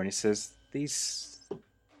the floor and he says, This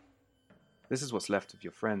is what's left of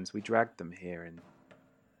your friends. We dragged them here and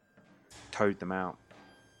towed them out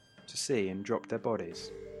to sea and dropped their bodies.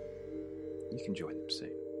 You can join them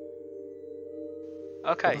soon."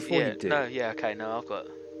 Okay, before yeah, you do- no, yeah, okay, no, I've got...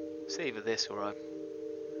 It's either this or I...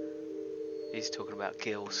 he's talking about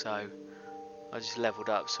Gil, so I just leveled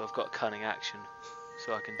up, so I've got a cunning action,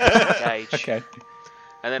 so I can disengage. Okay.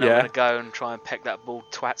 And then I'm going to go and try and peck that bald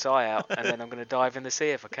twat's eye out, and then I'm going to dive in the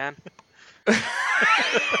sea if I can.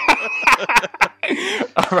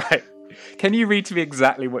 All right. Can you read to me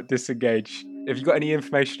exactly what disengage? Have you got any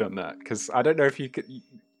information on that? Because I don't know if you could.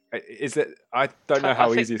 Is it? I don't know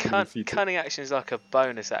how easy it's going to be for you to. Cunning action is like a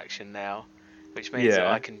bonus action now, which means that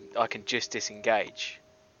I can just disengage.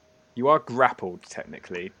 You are grappled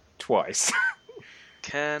technically twice.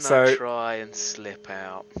 Can I try and slip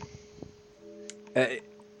out?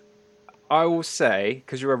 I will say,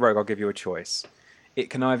 because you're a rogue, I'll give you a choice. It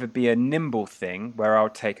can either be a nimble thing, where I'll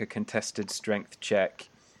take a contested strength check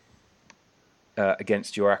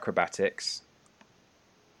against your acrobatics,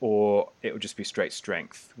 or it will just be straight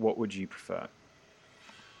strength. What would you prefer?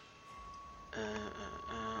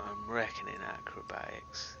 I'm reckoning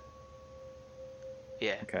acrobatics.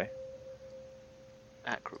 Yeah. Okay.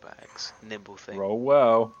 Acrobatics. Nimble thing. Roll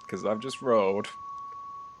well, because I've just rolled.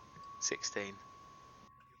 16.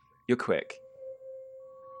 You're quick.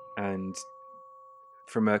 And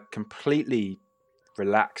from a completely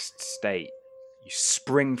relaxed state, you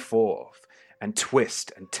spring forth and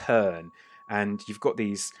twist and turn, and you've got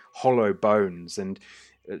these hollow bones and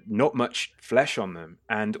not much flesh on them,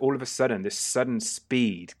 and all of a sudden this sudden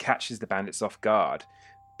speed catches the bandits off guard,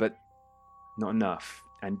 but not enough,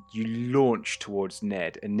 and you launch towards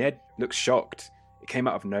Ned, and Ned looks shocked. It came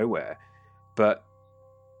out of nowhere, but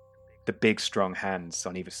the big strong hands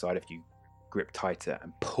on either side of you grip tighter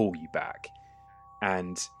and pull you back,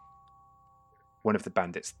 and one of the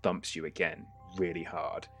bandits thumps you again really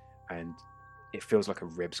hard, and it feels like a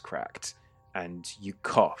rib's cracked, and you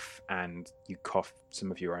cough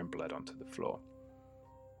some of your own blood onto the floor.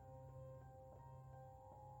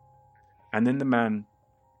 And then the man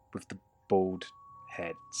with the bald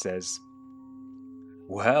head says,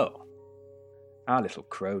 "Well, our little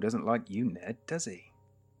crow doesn't like you, Ned, does he?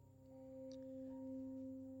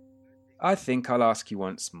 I think I'll ask you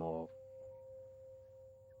once more.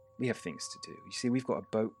 We have things to do. You see, we've got a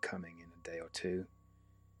boat coming in a day or two,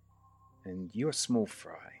 and you're a small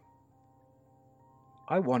fry.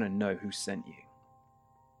 I want to know who sent you,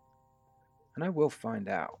 and I will find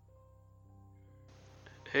out."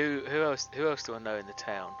 Who else do I know in the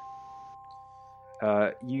town?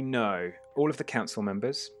 You know all of the council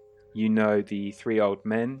members. You know the 3 old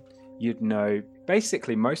men. You'd know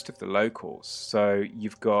basically most of the locals. So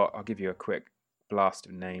you've got. I'll give you a quick blast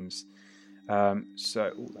of names. Has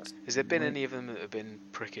there been any of them that have been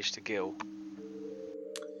prickish to Gil?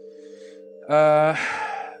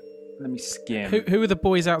 Let me skim. Who are the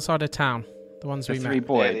boys outside of town? The ones we met? 3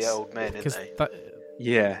 boys. Yeah, the old men, aren't they?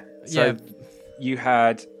 Yeah. So you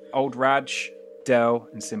had Old Raj, Del,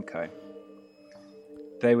 and Simcoe.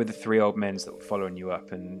 They were the 3 old men that were following you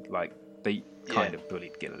up, and they kind of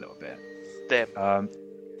bullied Gil a little bit. Them.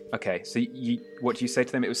 Okay, so what do you say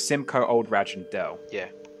to them? It was Simcoe, Old Raj, and Del. Yeah.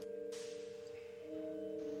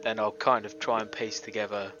 And I'll kind of try and piece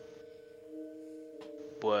together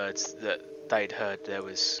words that they'd heard there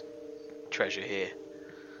was treasure here,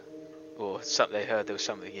 or they heard there was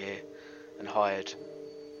something here, and hired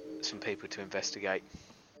some people to investigate.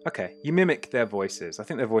 Okay, you mimic their voices. I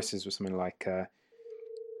think their voices were something like,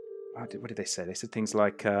 what did they say? They said things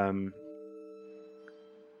like,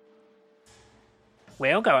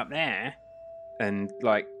 "We'll go up there," and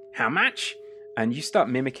like, "How much?" And you start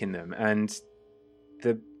mimicking them, and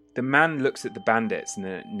the man looks at the bandits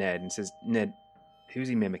and Ned and says, "Ned, who's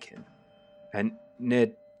he mimicking?" And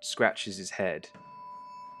Ned scratches his head,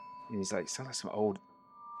 and he's like, "Sounds like some old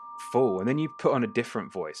fool." And then you put on a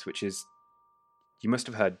different voice, which is, you must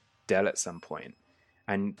have heard Del at some point,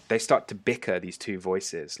 and they start to bicker, these 2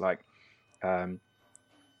 voices, like,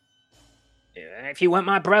 "If you weren't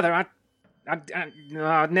my brother,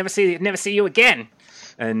 I'd never see you again."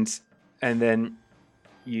 And then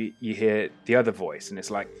you hear the other voice, and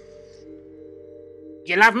it's like,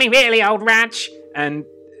 "You love me really, Old Raj?" And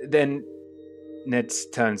then Ned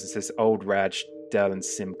turns and says, "Old Raj, Del, and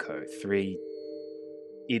Simcoe, 3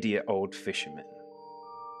 idiot old fishermen.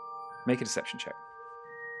 Make a deception check."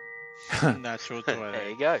 Natural 20. There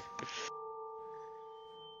you go.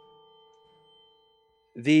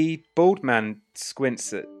 The bald man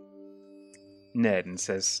squints at Ned and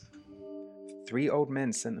says, 3 old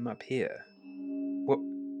men sent them up here. What?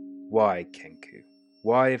 Why, Kenku?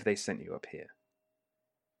 Why have they sent you up here?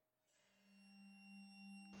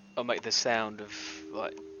 I'll make the sound of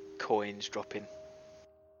coins dropping.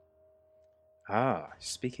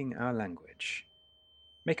 Speaking our language.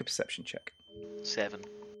 Make a perception check. 7.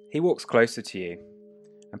 He walks closer to you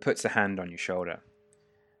and puts a hand on your shoulder.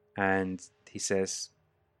 And he says,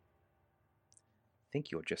 "I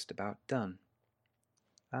think you're just about done.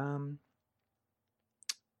 I'll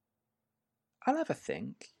have a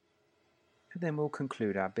think, and then we'll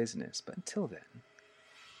conclude our business. But until then,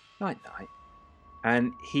 night-night."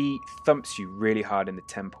 And he thumps you really hard in the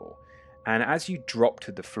temple. And as you drop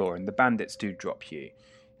to the floor, and the bandits do drop you,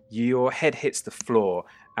 your head hits the floor,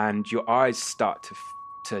 and your eyes start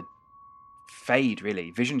to fade,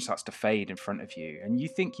 really. Vision starts to fade in front of you, and you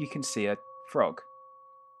think you can see a frog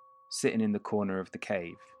sitting in the corner of the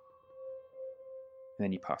cave. And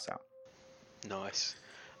then you pass out. Nice.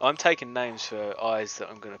 I'm taking names for eyes that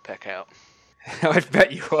I'm going to peck out. I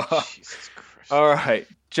bet you are. Jesus Christ. All right,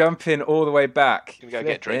 jump in all the way back. Can we go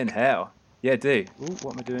get a drink? In hell. Yeah, do. Ooh,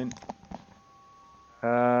 what am I doing?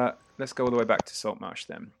 Let's go all the way back to Saltmarsh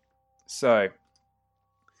then. So,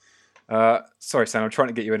 sorry, Sam, I'm trying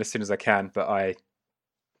to get you in as soon as I can, but I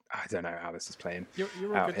don't know how this is playing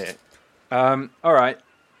You're out good. here. All right,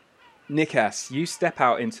 Nikas, you step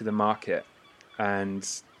out into the market, and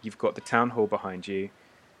you've got the town hall behind you,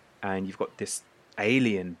 and you've got this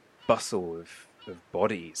alien bustle of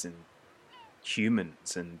bodies and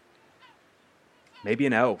humans and maybe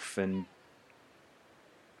an elf, and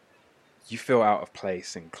you feel out of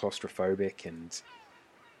place and claustrophobic, and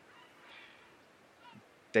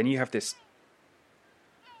then you have this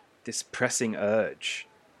pressing urge.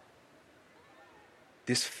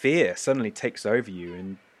 This fear suddenly takes over you,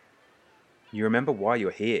 and you remember why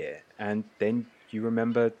you're here, and then you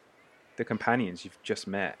remember the companions you've just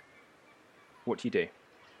met. What do you do?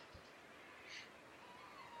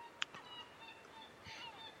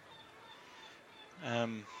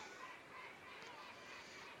 I'm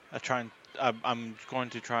going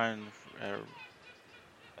to try and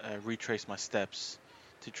retrace my steps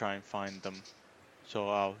to try and find them. So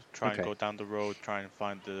I'll try and go down the road, try and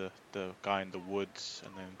find the guy in the woods,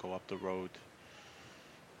 and then go up the road.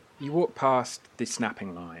 You walk past the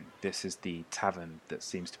Snapping Line. This is the tavern that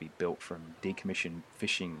seems to be built from decommissioned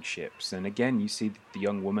fishing ships. And again, you see the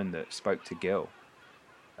young woman that spoke to Gil.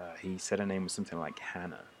 He said her name was something like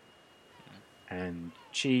Hannah. And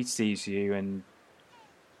she sees you, and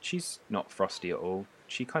she's not frosty at all.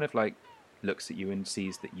 She kind of like looks at you and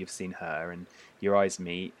sees that you've seen her, and your eyes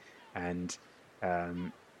meet, and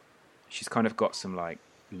she's kind of got some like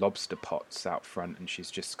lobster pots out front, and she's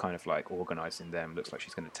just kind of like organizing them. Looks like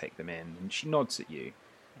she's going to take them in, and she nods at you,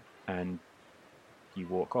 and you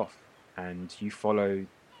walk off, and you follow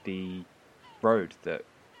the road that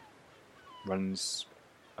runs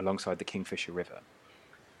alongside the Kingfisher River,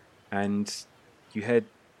 and you head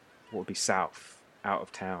what would be south, out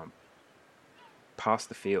of town, past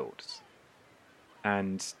the fields,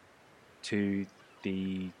 and to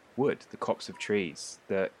the wood, the copse of trees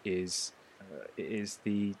that is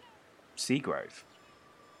the Seagrove,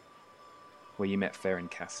 where you met Ferrin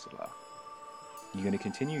Castellar. You going to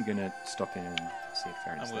continue? You're going to stop in and see if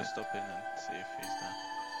Ferrin's there? I'm going to stop in and see if he's there.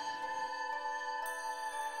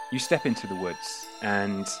 You step into the woods,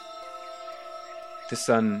 and the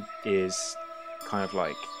sun is kind of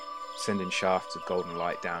like sending shafts of golden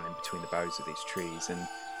light down in between the boughs of these trees, and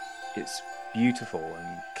it's beautiful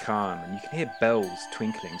and calm, and you can hear bells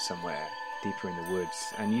twinkling somewhere deeper in the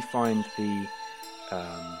woods, and you find the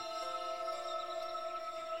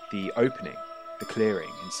opening, the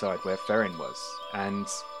clearing inside where Ferrin was, and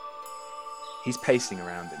he's pacing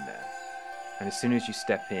around in there, and as soon as you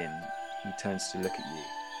step in, he turns to look at you,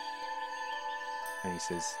 and he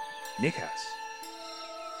says, "Nikas,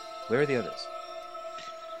 where are the others?"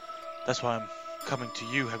 That's why I'm coming to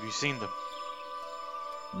you. Have you seen them?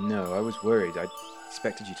 No, I was worried. I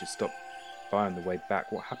expected you to stop by on the way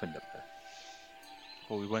back. What happened up there?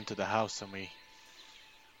 Well, we went to the house and we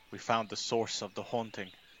found the source of the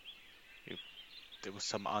haunting. There was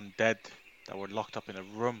some undead that were locked up in a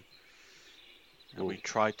room. And we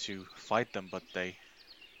tried to fight them, but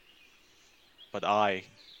I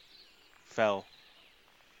fell.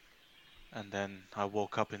 And then I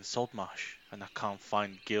woke up in Saltmarsh, and I can't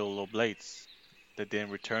find Gil or Blades. They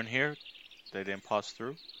didn't return here? They didn't pass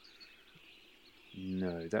through?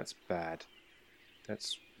 No, that's bad.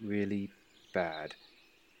 That's really bad.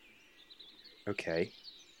 Okay.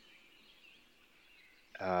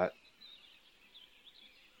 Let's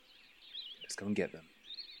go and get them.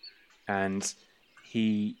 And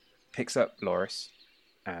he picks up Loris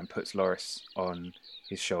and puts Loris on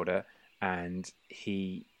his shoulder, and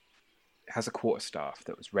he has a quarterstaff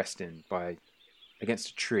that was resting against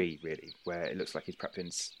a tree, really, where it looks like he's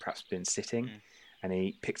perhaps been sitting. And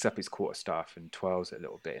he picks up his quarterstaff and twirls it a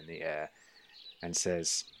little bit in the air and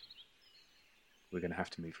says, "We're going to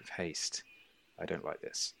have to move with haste. I don't like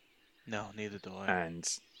this." No, neither do I. And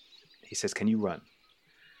he says, "Can you run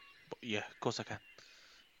Yeah, of course I can.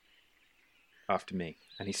 after me?"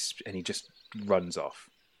 And he just runs off,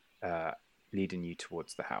 leading you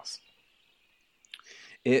towards the house.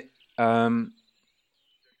 It's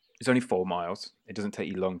only 4 miles. It doesn't take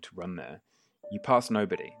you long to run there. You pass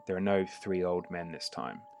nobody. There are no 3 old men this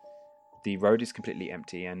time. The road is completely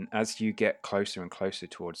empty, and as you get closer and closer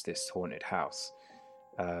towards this haunted house,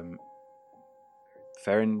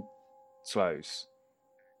 Farron slows,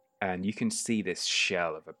 and you can see this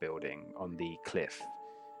shell of a building on the cliff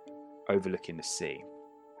overlooking the sea.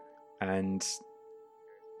 And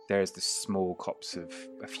there's the small copse of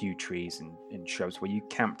a few trees and shrubs where you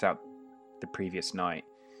camped out the previous night.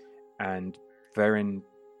 And Farron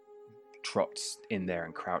trots in there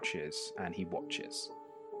and crouches, and he watches.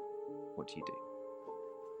 What do you do?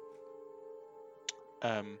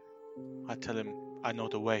 I tell him I know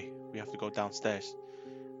the way. We have to go downstairs.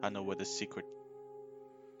 I know where the secret...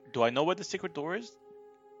 Do I know where the secret door is?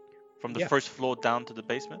 From the first floor down to the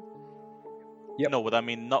basement? Yep. No, what I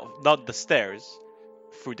mean, not the stairs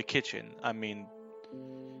through the kitchen. I mean,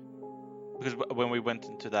 because when we went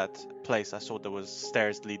into that place, I saw there was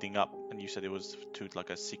stairs leading up, and you said it was to like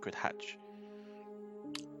a secret hatch.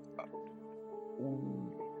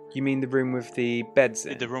 You mean the room with the beds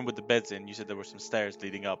in? The room with the beds in. You said there were some stairs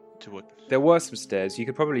leading up to it. There were some stairs. You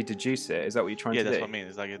could probably deduce it. Is that what you're trying to do? Yeah, that's what I mean.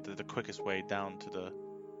 It's like the quickest way down to the...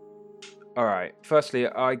 All right. Firstly,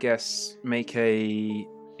 I guess make a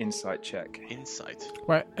insight check. Insight?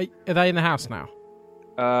 Wait, are they in the house now?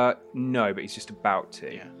 No, but he's just about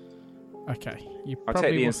to. Yeah. Okay. I'll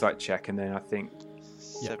take the insight check, and then I think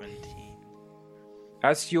 17.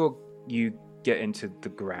 As you get into the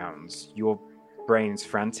grounds, your brain's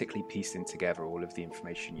frantically piecing together all of the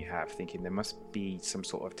information you have, thinking there must be some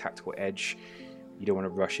sort of tactical edge. You don't want to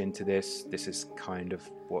rush into this. This is kind of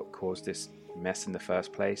what caused this mess in the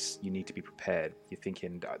first place. You need to be prepared. You're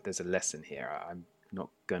thinking, there's a lesson here. I'm not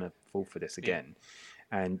going to fall for this again.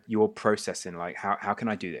 Yeah. And you're processing, like, how can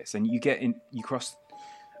I do this? And you cross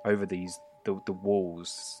over the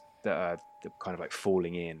walls that are kind of like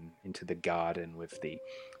falling into the garden with the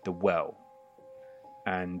well.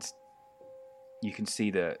 And you can see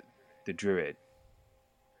the druid,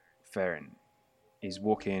 Farron, is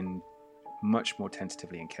walking much more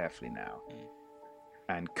tentatively and carefully now,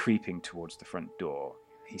 and creeping towards the front door.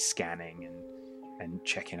 He's scanning and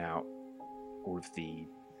checking out all of the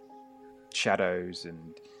shadows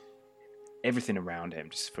and everything around him.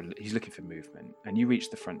 He's looking for movement. And you reach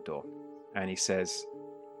the front door, and he says,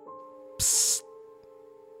 "Psst."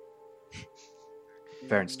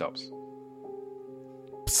 Farron stops.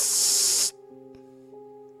 "Psst.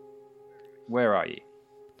 Where are you?"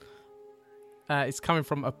 It's coming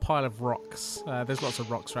from a pile of rocks. There's lots of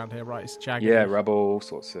rocks around here, right? It's jagged. Yeah, rubble, all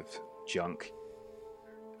sorts of junk.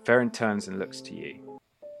 Farron turns and looks to you.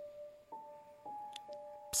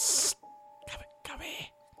 Psst. Come here.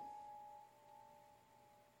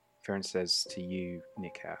 Farron says to you,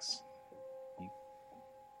 Nikas, "You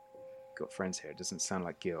got friends here. It doesn't sound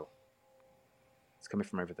like Gil. It's coming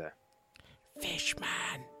from over there."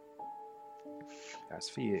 "Fishman." That's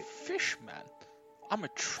for you. Fishman? I'm a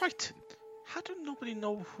Triton. How do nobody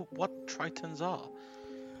know what Tritons are?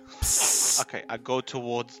 Okay, I go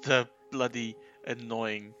towards the bloody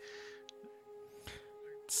annoying...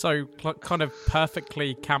 So, kind of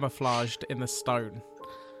perfectly camouflaged in the stone.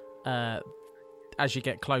 As you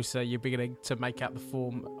get closer, you're beginning to make out the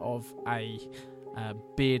form of a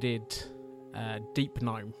bearded deep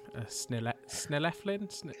gnome. Snelleflin?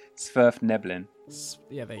 Svirfneblin.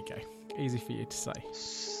 Yeah, there you go. Easy for you to say.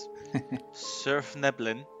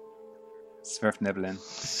 Svirfneblin. Svirfneblin.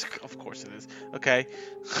 Of course it is. Okay.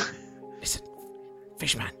 Listen,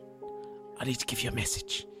 Fishman, I need to give you a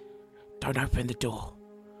message. Don't open the door.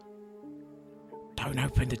 Don't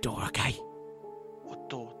open the door, okay? What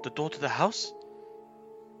door? The door to the house?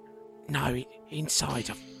 No, inside.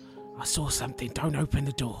 I saw something. Don't open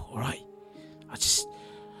the door, all right?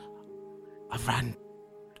 I ran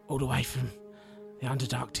all the way from the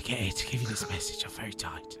Underdark to get here to give you this message. I'm very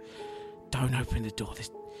tired. Don't open the door.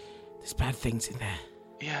 There's bad things in there.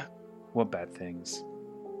 Yeah. What bad things?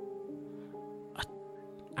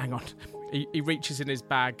 Hang on. He reaches in his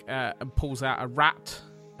bag and pulls out a rat.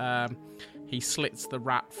 He slits the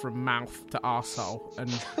rat from mouth to arsehole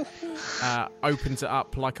and opens it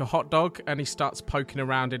up like a hot dog, and he starts poking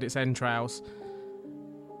around in its entrails.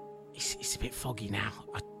 It's a bit foggy now.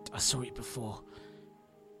 I saw it before.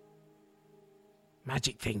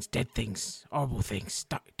 Magic things, dead things, horrible things.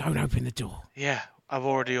 Don't open the door. Yeah, I've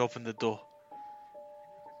already opened the door.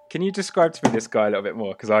 Can you describe to me this guy a little bit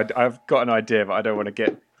more? Because I've got an idea, but I don't want to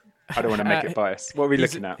get I don't want to make it biased. What are we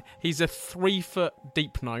looking at? He's a 3-foot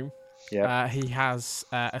deep gnome. Yeah. He has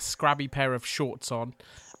a scrabby pair of shorts on,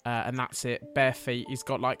 and that's it. Bare feet. He's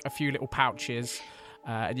got like a few little pouches,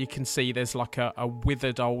 and you can see there's like a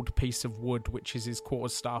withered old piece of wood, which is his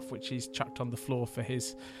quarterstaff, which he's chucked on the floor for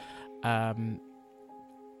his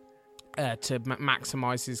to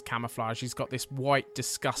maximise his camouflage. He's got this white,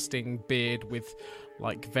 disgusting beard with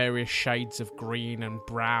like various shades of green and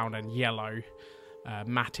brown and yellow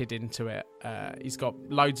matted into it. He's got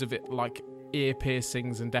loads of it, like ear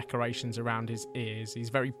piercings and decorations around his ears. He's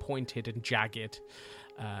very pointed and jagged.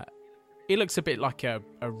 He looks a bit like a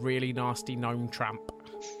really nasty gnome tramp.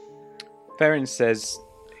 Farron says,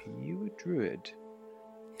 "Are you a druid?"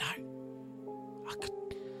 No.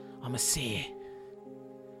 I'm a seer.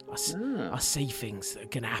 I see things that are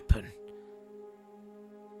going to happen.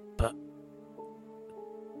 But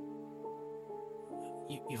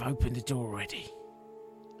you've opened the door already.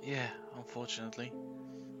 Yeah, unfortunately.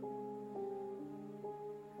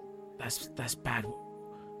 That's bad.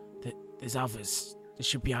 There's others. There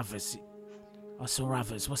should be others. I saw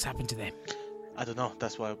others. What's happened to them? I don't know.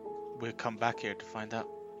 That's why we'll come back here to find out.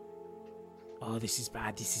 Oh, this is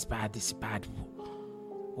bad. This is bad. This is bad.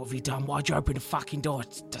 What have you done? Why'd you open the fucking door?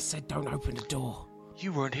 I said don't open the door.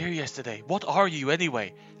 You weren't here yesterday. What are you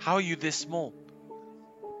anyway? How are you this small?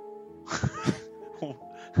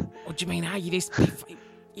 What do you mean? How are you this big?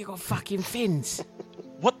 You got fucking fins.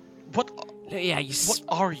 What? Yeah, What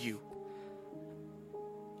are you?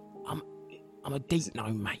 I'm a deep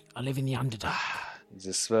gnome, mate. I live in the Underdark. He's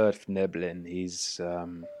a Sverfneblin. He's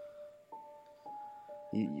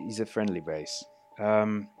a friendly race.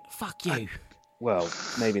 Fuck you. Well,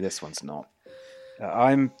 maybe this one's not.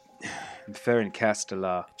 I'm Farron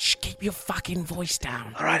Castellar. Shh, keep your fucking voice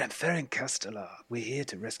down. All right, I'm Farron Castellar. We're here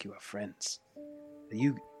to rescue our friends. Are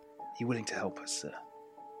you willing to help us, sir?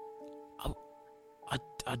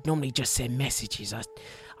 I'd normally just send messages.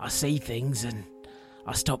 I see things and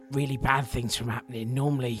I stop really bad things from happening.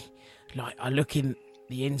 Normally, like, I look in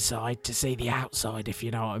the inside to see the outside, if you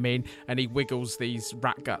know what I mean. And he wiggles these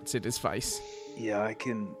rat guts in his face. Yeah, I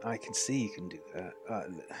can see you can do that.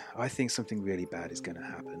 I think something really bad is going to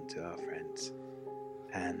happen to our friends.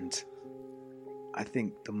 And I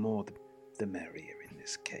think the more the merrier in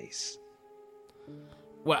this case.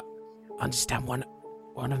 Well, I understand one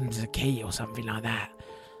of them's a key or something like that.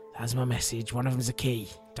 That's my message. One of them's a key.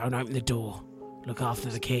 Don't open the door. Look after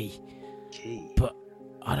the key. Key? But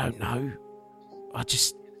I don't know. I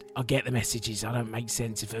get the messages. I don't make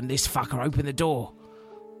sense of them. This fucker opened the door.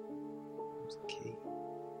 Key.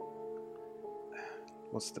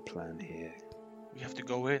 What's the plan here? We have to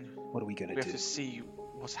go in. What are we going to do? We have to see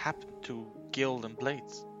what's happened to Guild and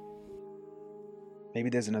Blades. Maybe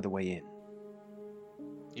there's another way in.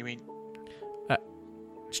 You mean?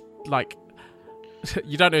 Like,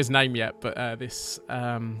 you don't know his name yet, but this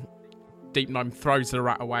deep gnome throws the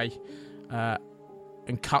rat away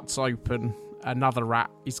and cuts open another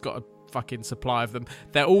rat. He's got a fucking supply of them.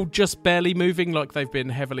 They're all just barely moving, like they've been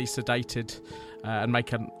heavily sedated, and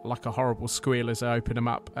make a horrible squeal as they open them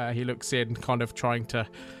up. He looks in, kind of trying to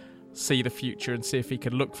see the future and see if he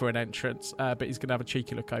can look for an entrance, but he's going to have a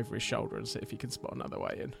cheeky look over his shoulder and see if he can spot another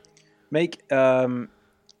way in. Make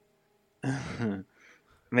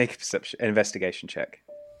make an investigation check.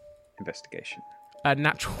 Investigation. A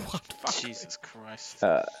natural one. Fuck. Jesus Christ.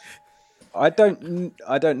 I don't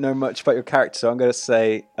know much about your character, so I'm going to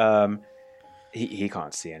say he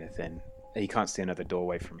can't see anything. He can't see another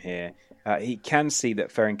doorway from here. He can see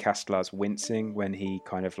that Farron Castellar's wincing when he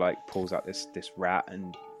kind of like pulls out this rat,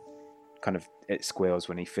 and kind of it squeals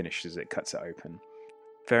when he finishes it, cuts it open.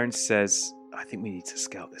 Farron says, "I think we need to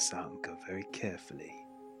scout this out and go very carefully.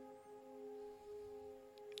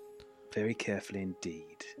 Very carefully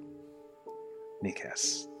indeed.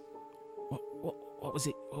 Nikas." What was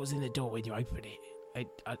it? What was in the door when you opened it?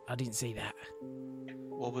 I didn't see that.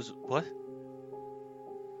 What?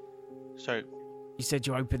 Sorry. You said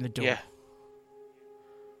you opened the door. Yeah.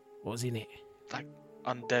 What was in it? Like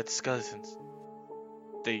undead skeletons.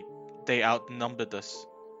 They outnumbered us.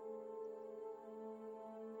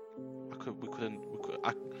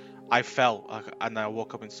 I fell and I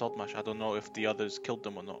woke up in Saltmarsh. I don't know if the others killed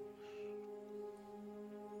them or not.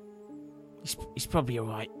 He's probably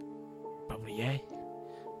alright. Probably, yeah.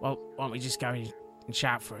 Well, why don't we just go in and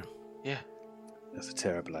shout for him? Yeah. That's a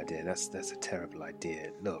terrible idea. That's a terrible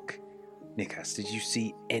idea. Look, Nikas, did you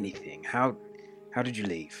see anything? How did you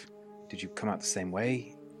leave? Did you come out the same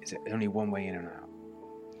way? Is it only one way in and out?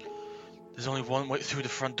 There's only one way through the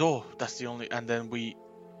front door. That's the only. And then we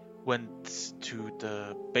went to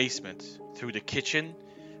the basement through the kitchen.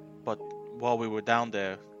 But while we were down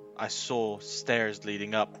there, I saw stairs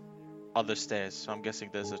leading up, other stairs. So I'm guessing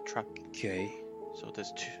there's a trap. Okay. So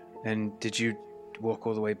there's 2. And did you walk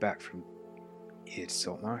all the way back from here to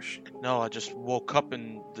Saltmarsh? No, I just woke up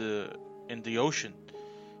in the ocean.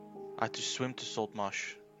 I had to swim to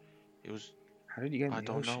Saltmarsh. It was. How did you get in I the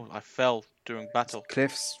don't ocean? know. I fell during battle. The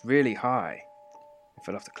cliff's really high. You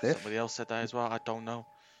fell off the cliff? Somebody else said that as well. I don't know.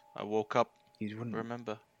 I woke up. You wouldn't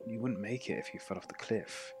remember. You wouldn't make it if you fell off the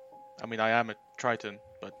cliff. I mean, I am a Triton,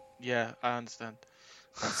 but yeah, I understand.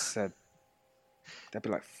 That's that'd be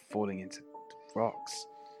like falling into rocks.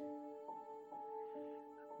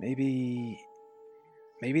 Maybe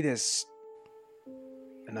there's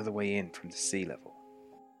another way in from the sea level.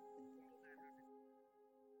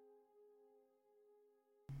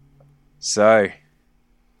 So,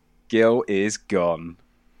 Gil is gone.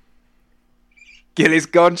 Gil is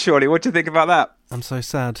gone, Shawnee. What do you think about that? I'm so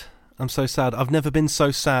sad. I've never been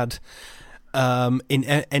so sad in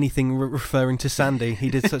anything referring to Sandy.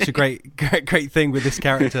 He did such a great thing with this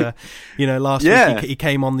character. You know, last week he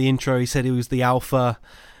came on the intro. He said he was the alpha,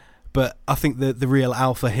 but I think the real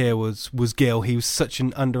alpha here was Gil. He was such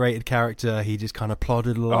an underrated character. He just kind of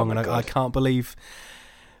plodded along, and I can't believe.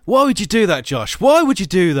 Why would you do that, Josh? Why would you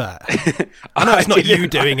do that? I know it's not you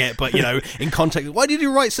doing it, but, you know, in context, why did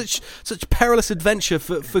you write such perilous adventure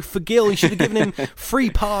for Gil? You should have given him free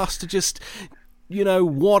pass to just, you know,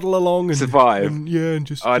 waddle along and survive.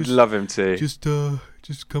 I'd love him to. Just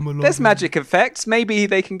come along. There's magic effects. Maybe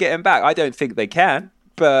they can get him back. I don't think they can,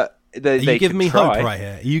 but they you giving me try. hope right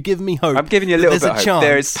here? You giving me hope? I'm giving you a little bit of hope. Chance.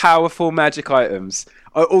 There is powerful magic items.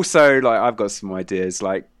 Also, like, I've got some ideas.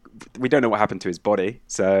 Like, we don't know what happened to his body,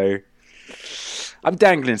 so I'm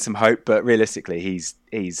dangling some hope. But realistically, he's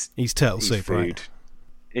turtle soup, food. Right?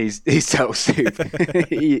 He's turtle soup.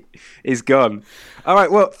 He's gone. All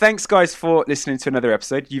right. Well, thanks guys for listening to another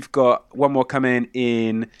episode. You've got one more coming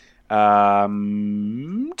in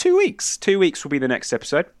 2 weeks. 2 weeks will be the next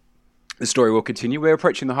episode. The story will continue. We're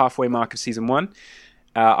approaching the halfway mark of season 1.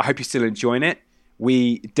 I hope you're still enjoying it.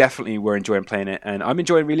 We definitely were enjoying playing it, and I'm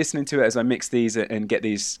enjoying re-listening to it as I mix these and get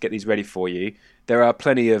these ready for you. There are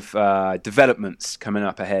plenty of developments coming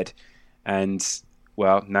up ahead, and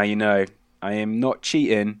well, now you know I am not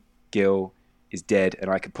cheating. Gil is dead,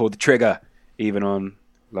 and I can pull the trigger even on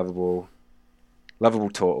lovable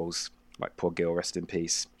turtles like poor Gil. Rest in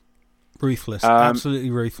peace. Ruthless,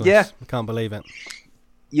 absolutely ruthless. Yeah, I can't believe it.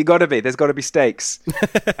 You got to be. There's got to be stakes.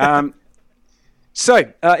 So,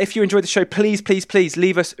 if you enjoyed the show, please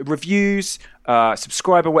leave us reviews,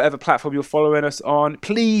 subscribe on whatever platform you're following us on.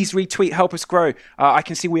 Please retweet, help us grow. I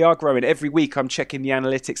can see we are growing. Every week I'm checking the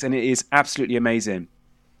analytics, and it is absolutely amazing.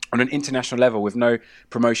 On an international level, with no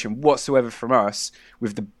promotion whatsoever from us,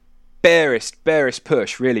 with the barest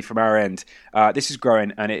push, really, from our end. This is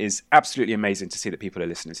growing, and it is absolutely amazing to see that people are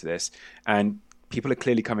listening to this. And people are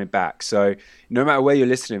clearly coming back. So, no matter where you're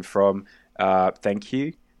listening from, thank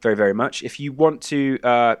you very, very much. If you want to,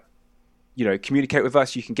 communicate with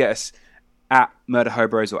us, you can get us at Murder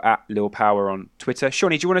Hobros or at Lil Power on Twitter.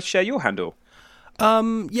 Shawnee, do you want to share your handle?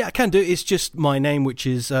 Yeah, I can do. It's just my name, which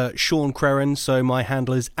is Sean Crerand. So my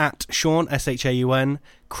handle is at Sean, SHAUN,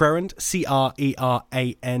 Crerand,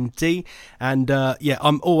 CRERAND. And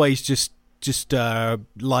I'm always just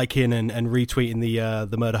liking and retweeting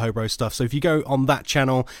the Murder Hobo stuff. So if you go on that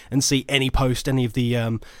channel and see any post, any of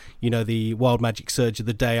the the Wild Magic Surge of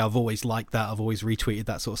the day, I've always liked that. I've always retweeted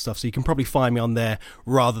that sort of stuff. So you can probably find me on there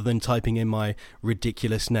rather than typing in my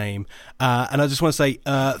ridiculous name. And I just want to say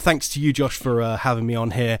thanks to you, Josh, for having me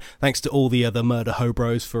on here. Thanks to all the other Murder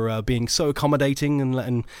Hobros for being so accommodating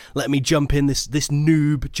and letting me jump in, this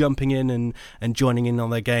noob jumping in and joining in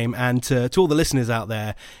on their game. And to all the listeners out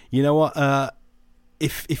there, you know what?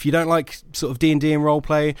 If you don't like sort of D&D and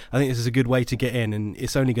roleplay, I think this is a good way to get in, and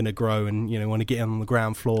it's only going to grow, and want to get in on the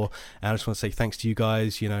ground floor. And I just want to say thanks to you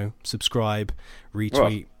guys. Subscribe,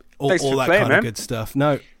 retweet, all that kind of good stuff.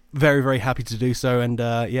 No, very, very happy to do so. And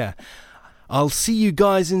I'll see you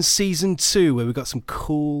guys in season 2, where we've got some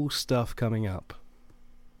cool stuff coming up.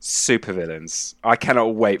 Supervillains. I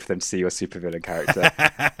cannot wait for them to see your supervillain character.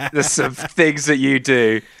 There's some things that you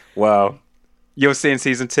do. Well, you'll see in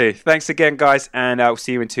season 2. Thanks again, guys, and I'll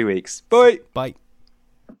see you in 2 weeks. Bye. Bye.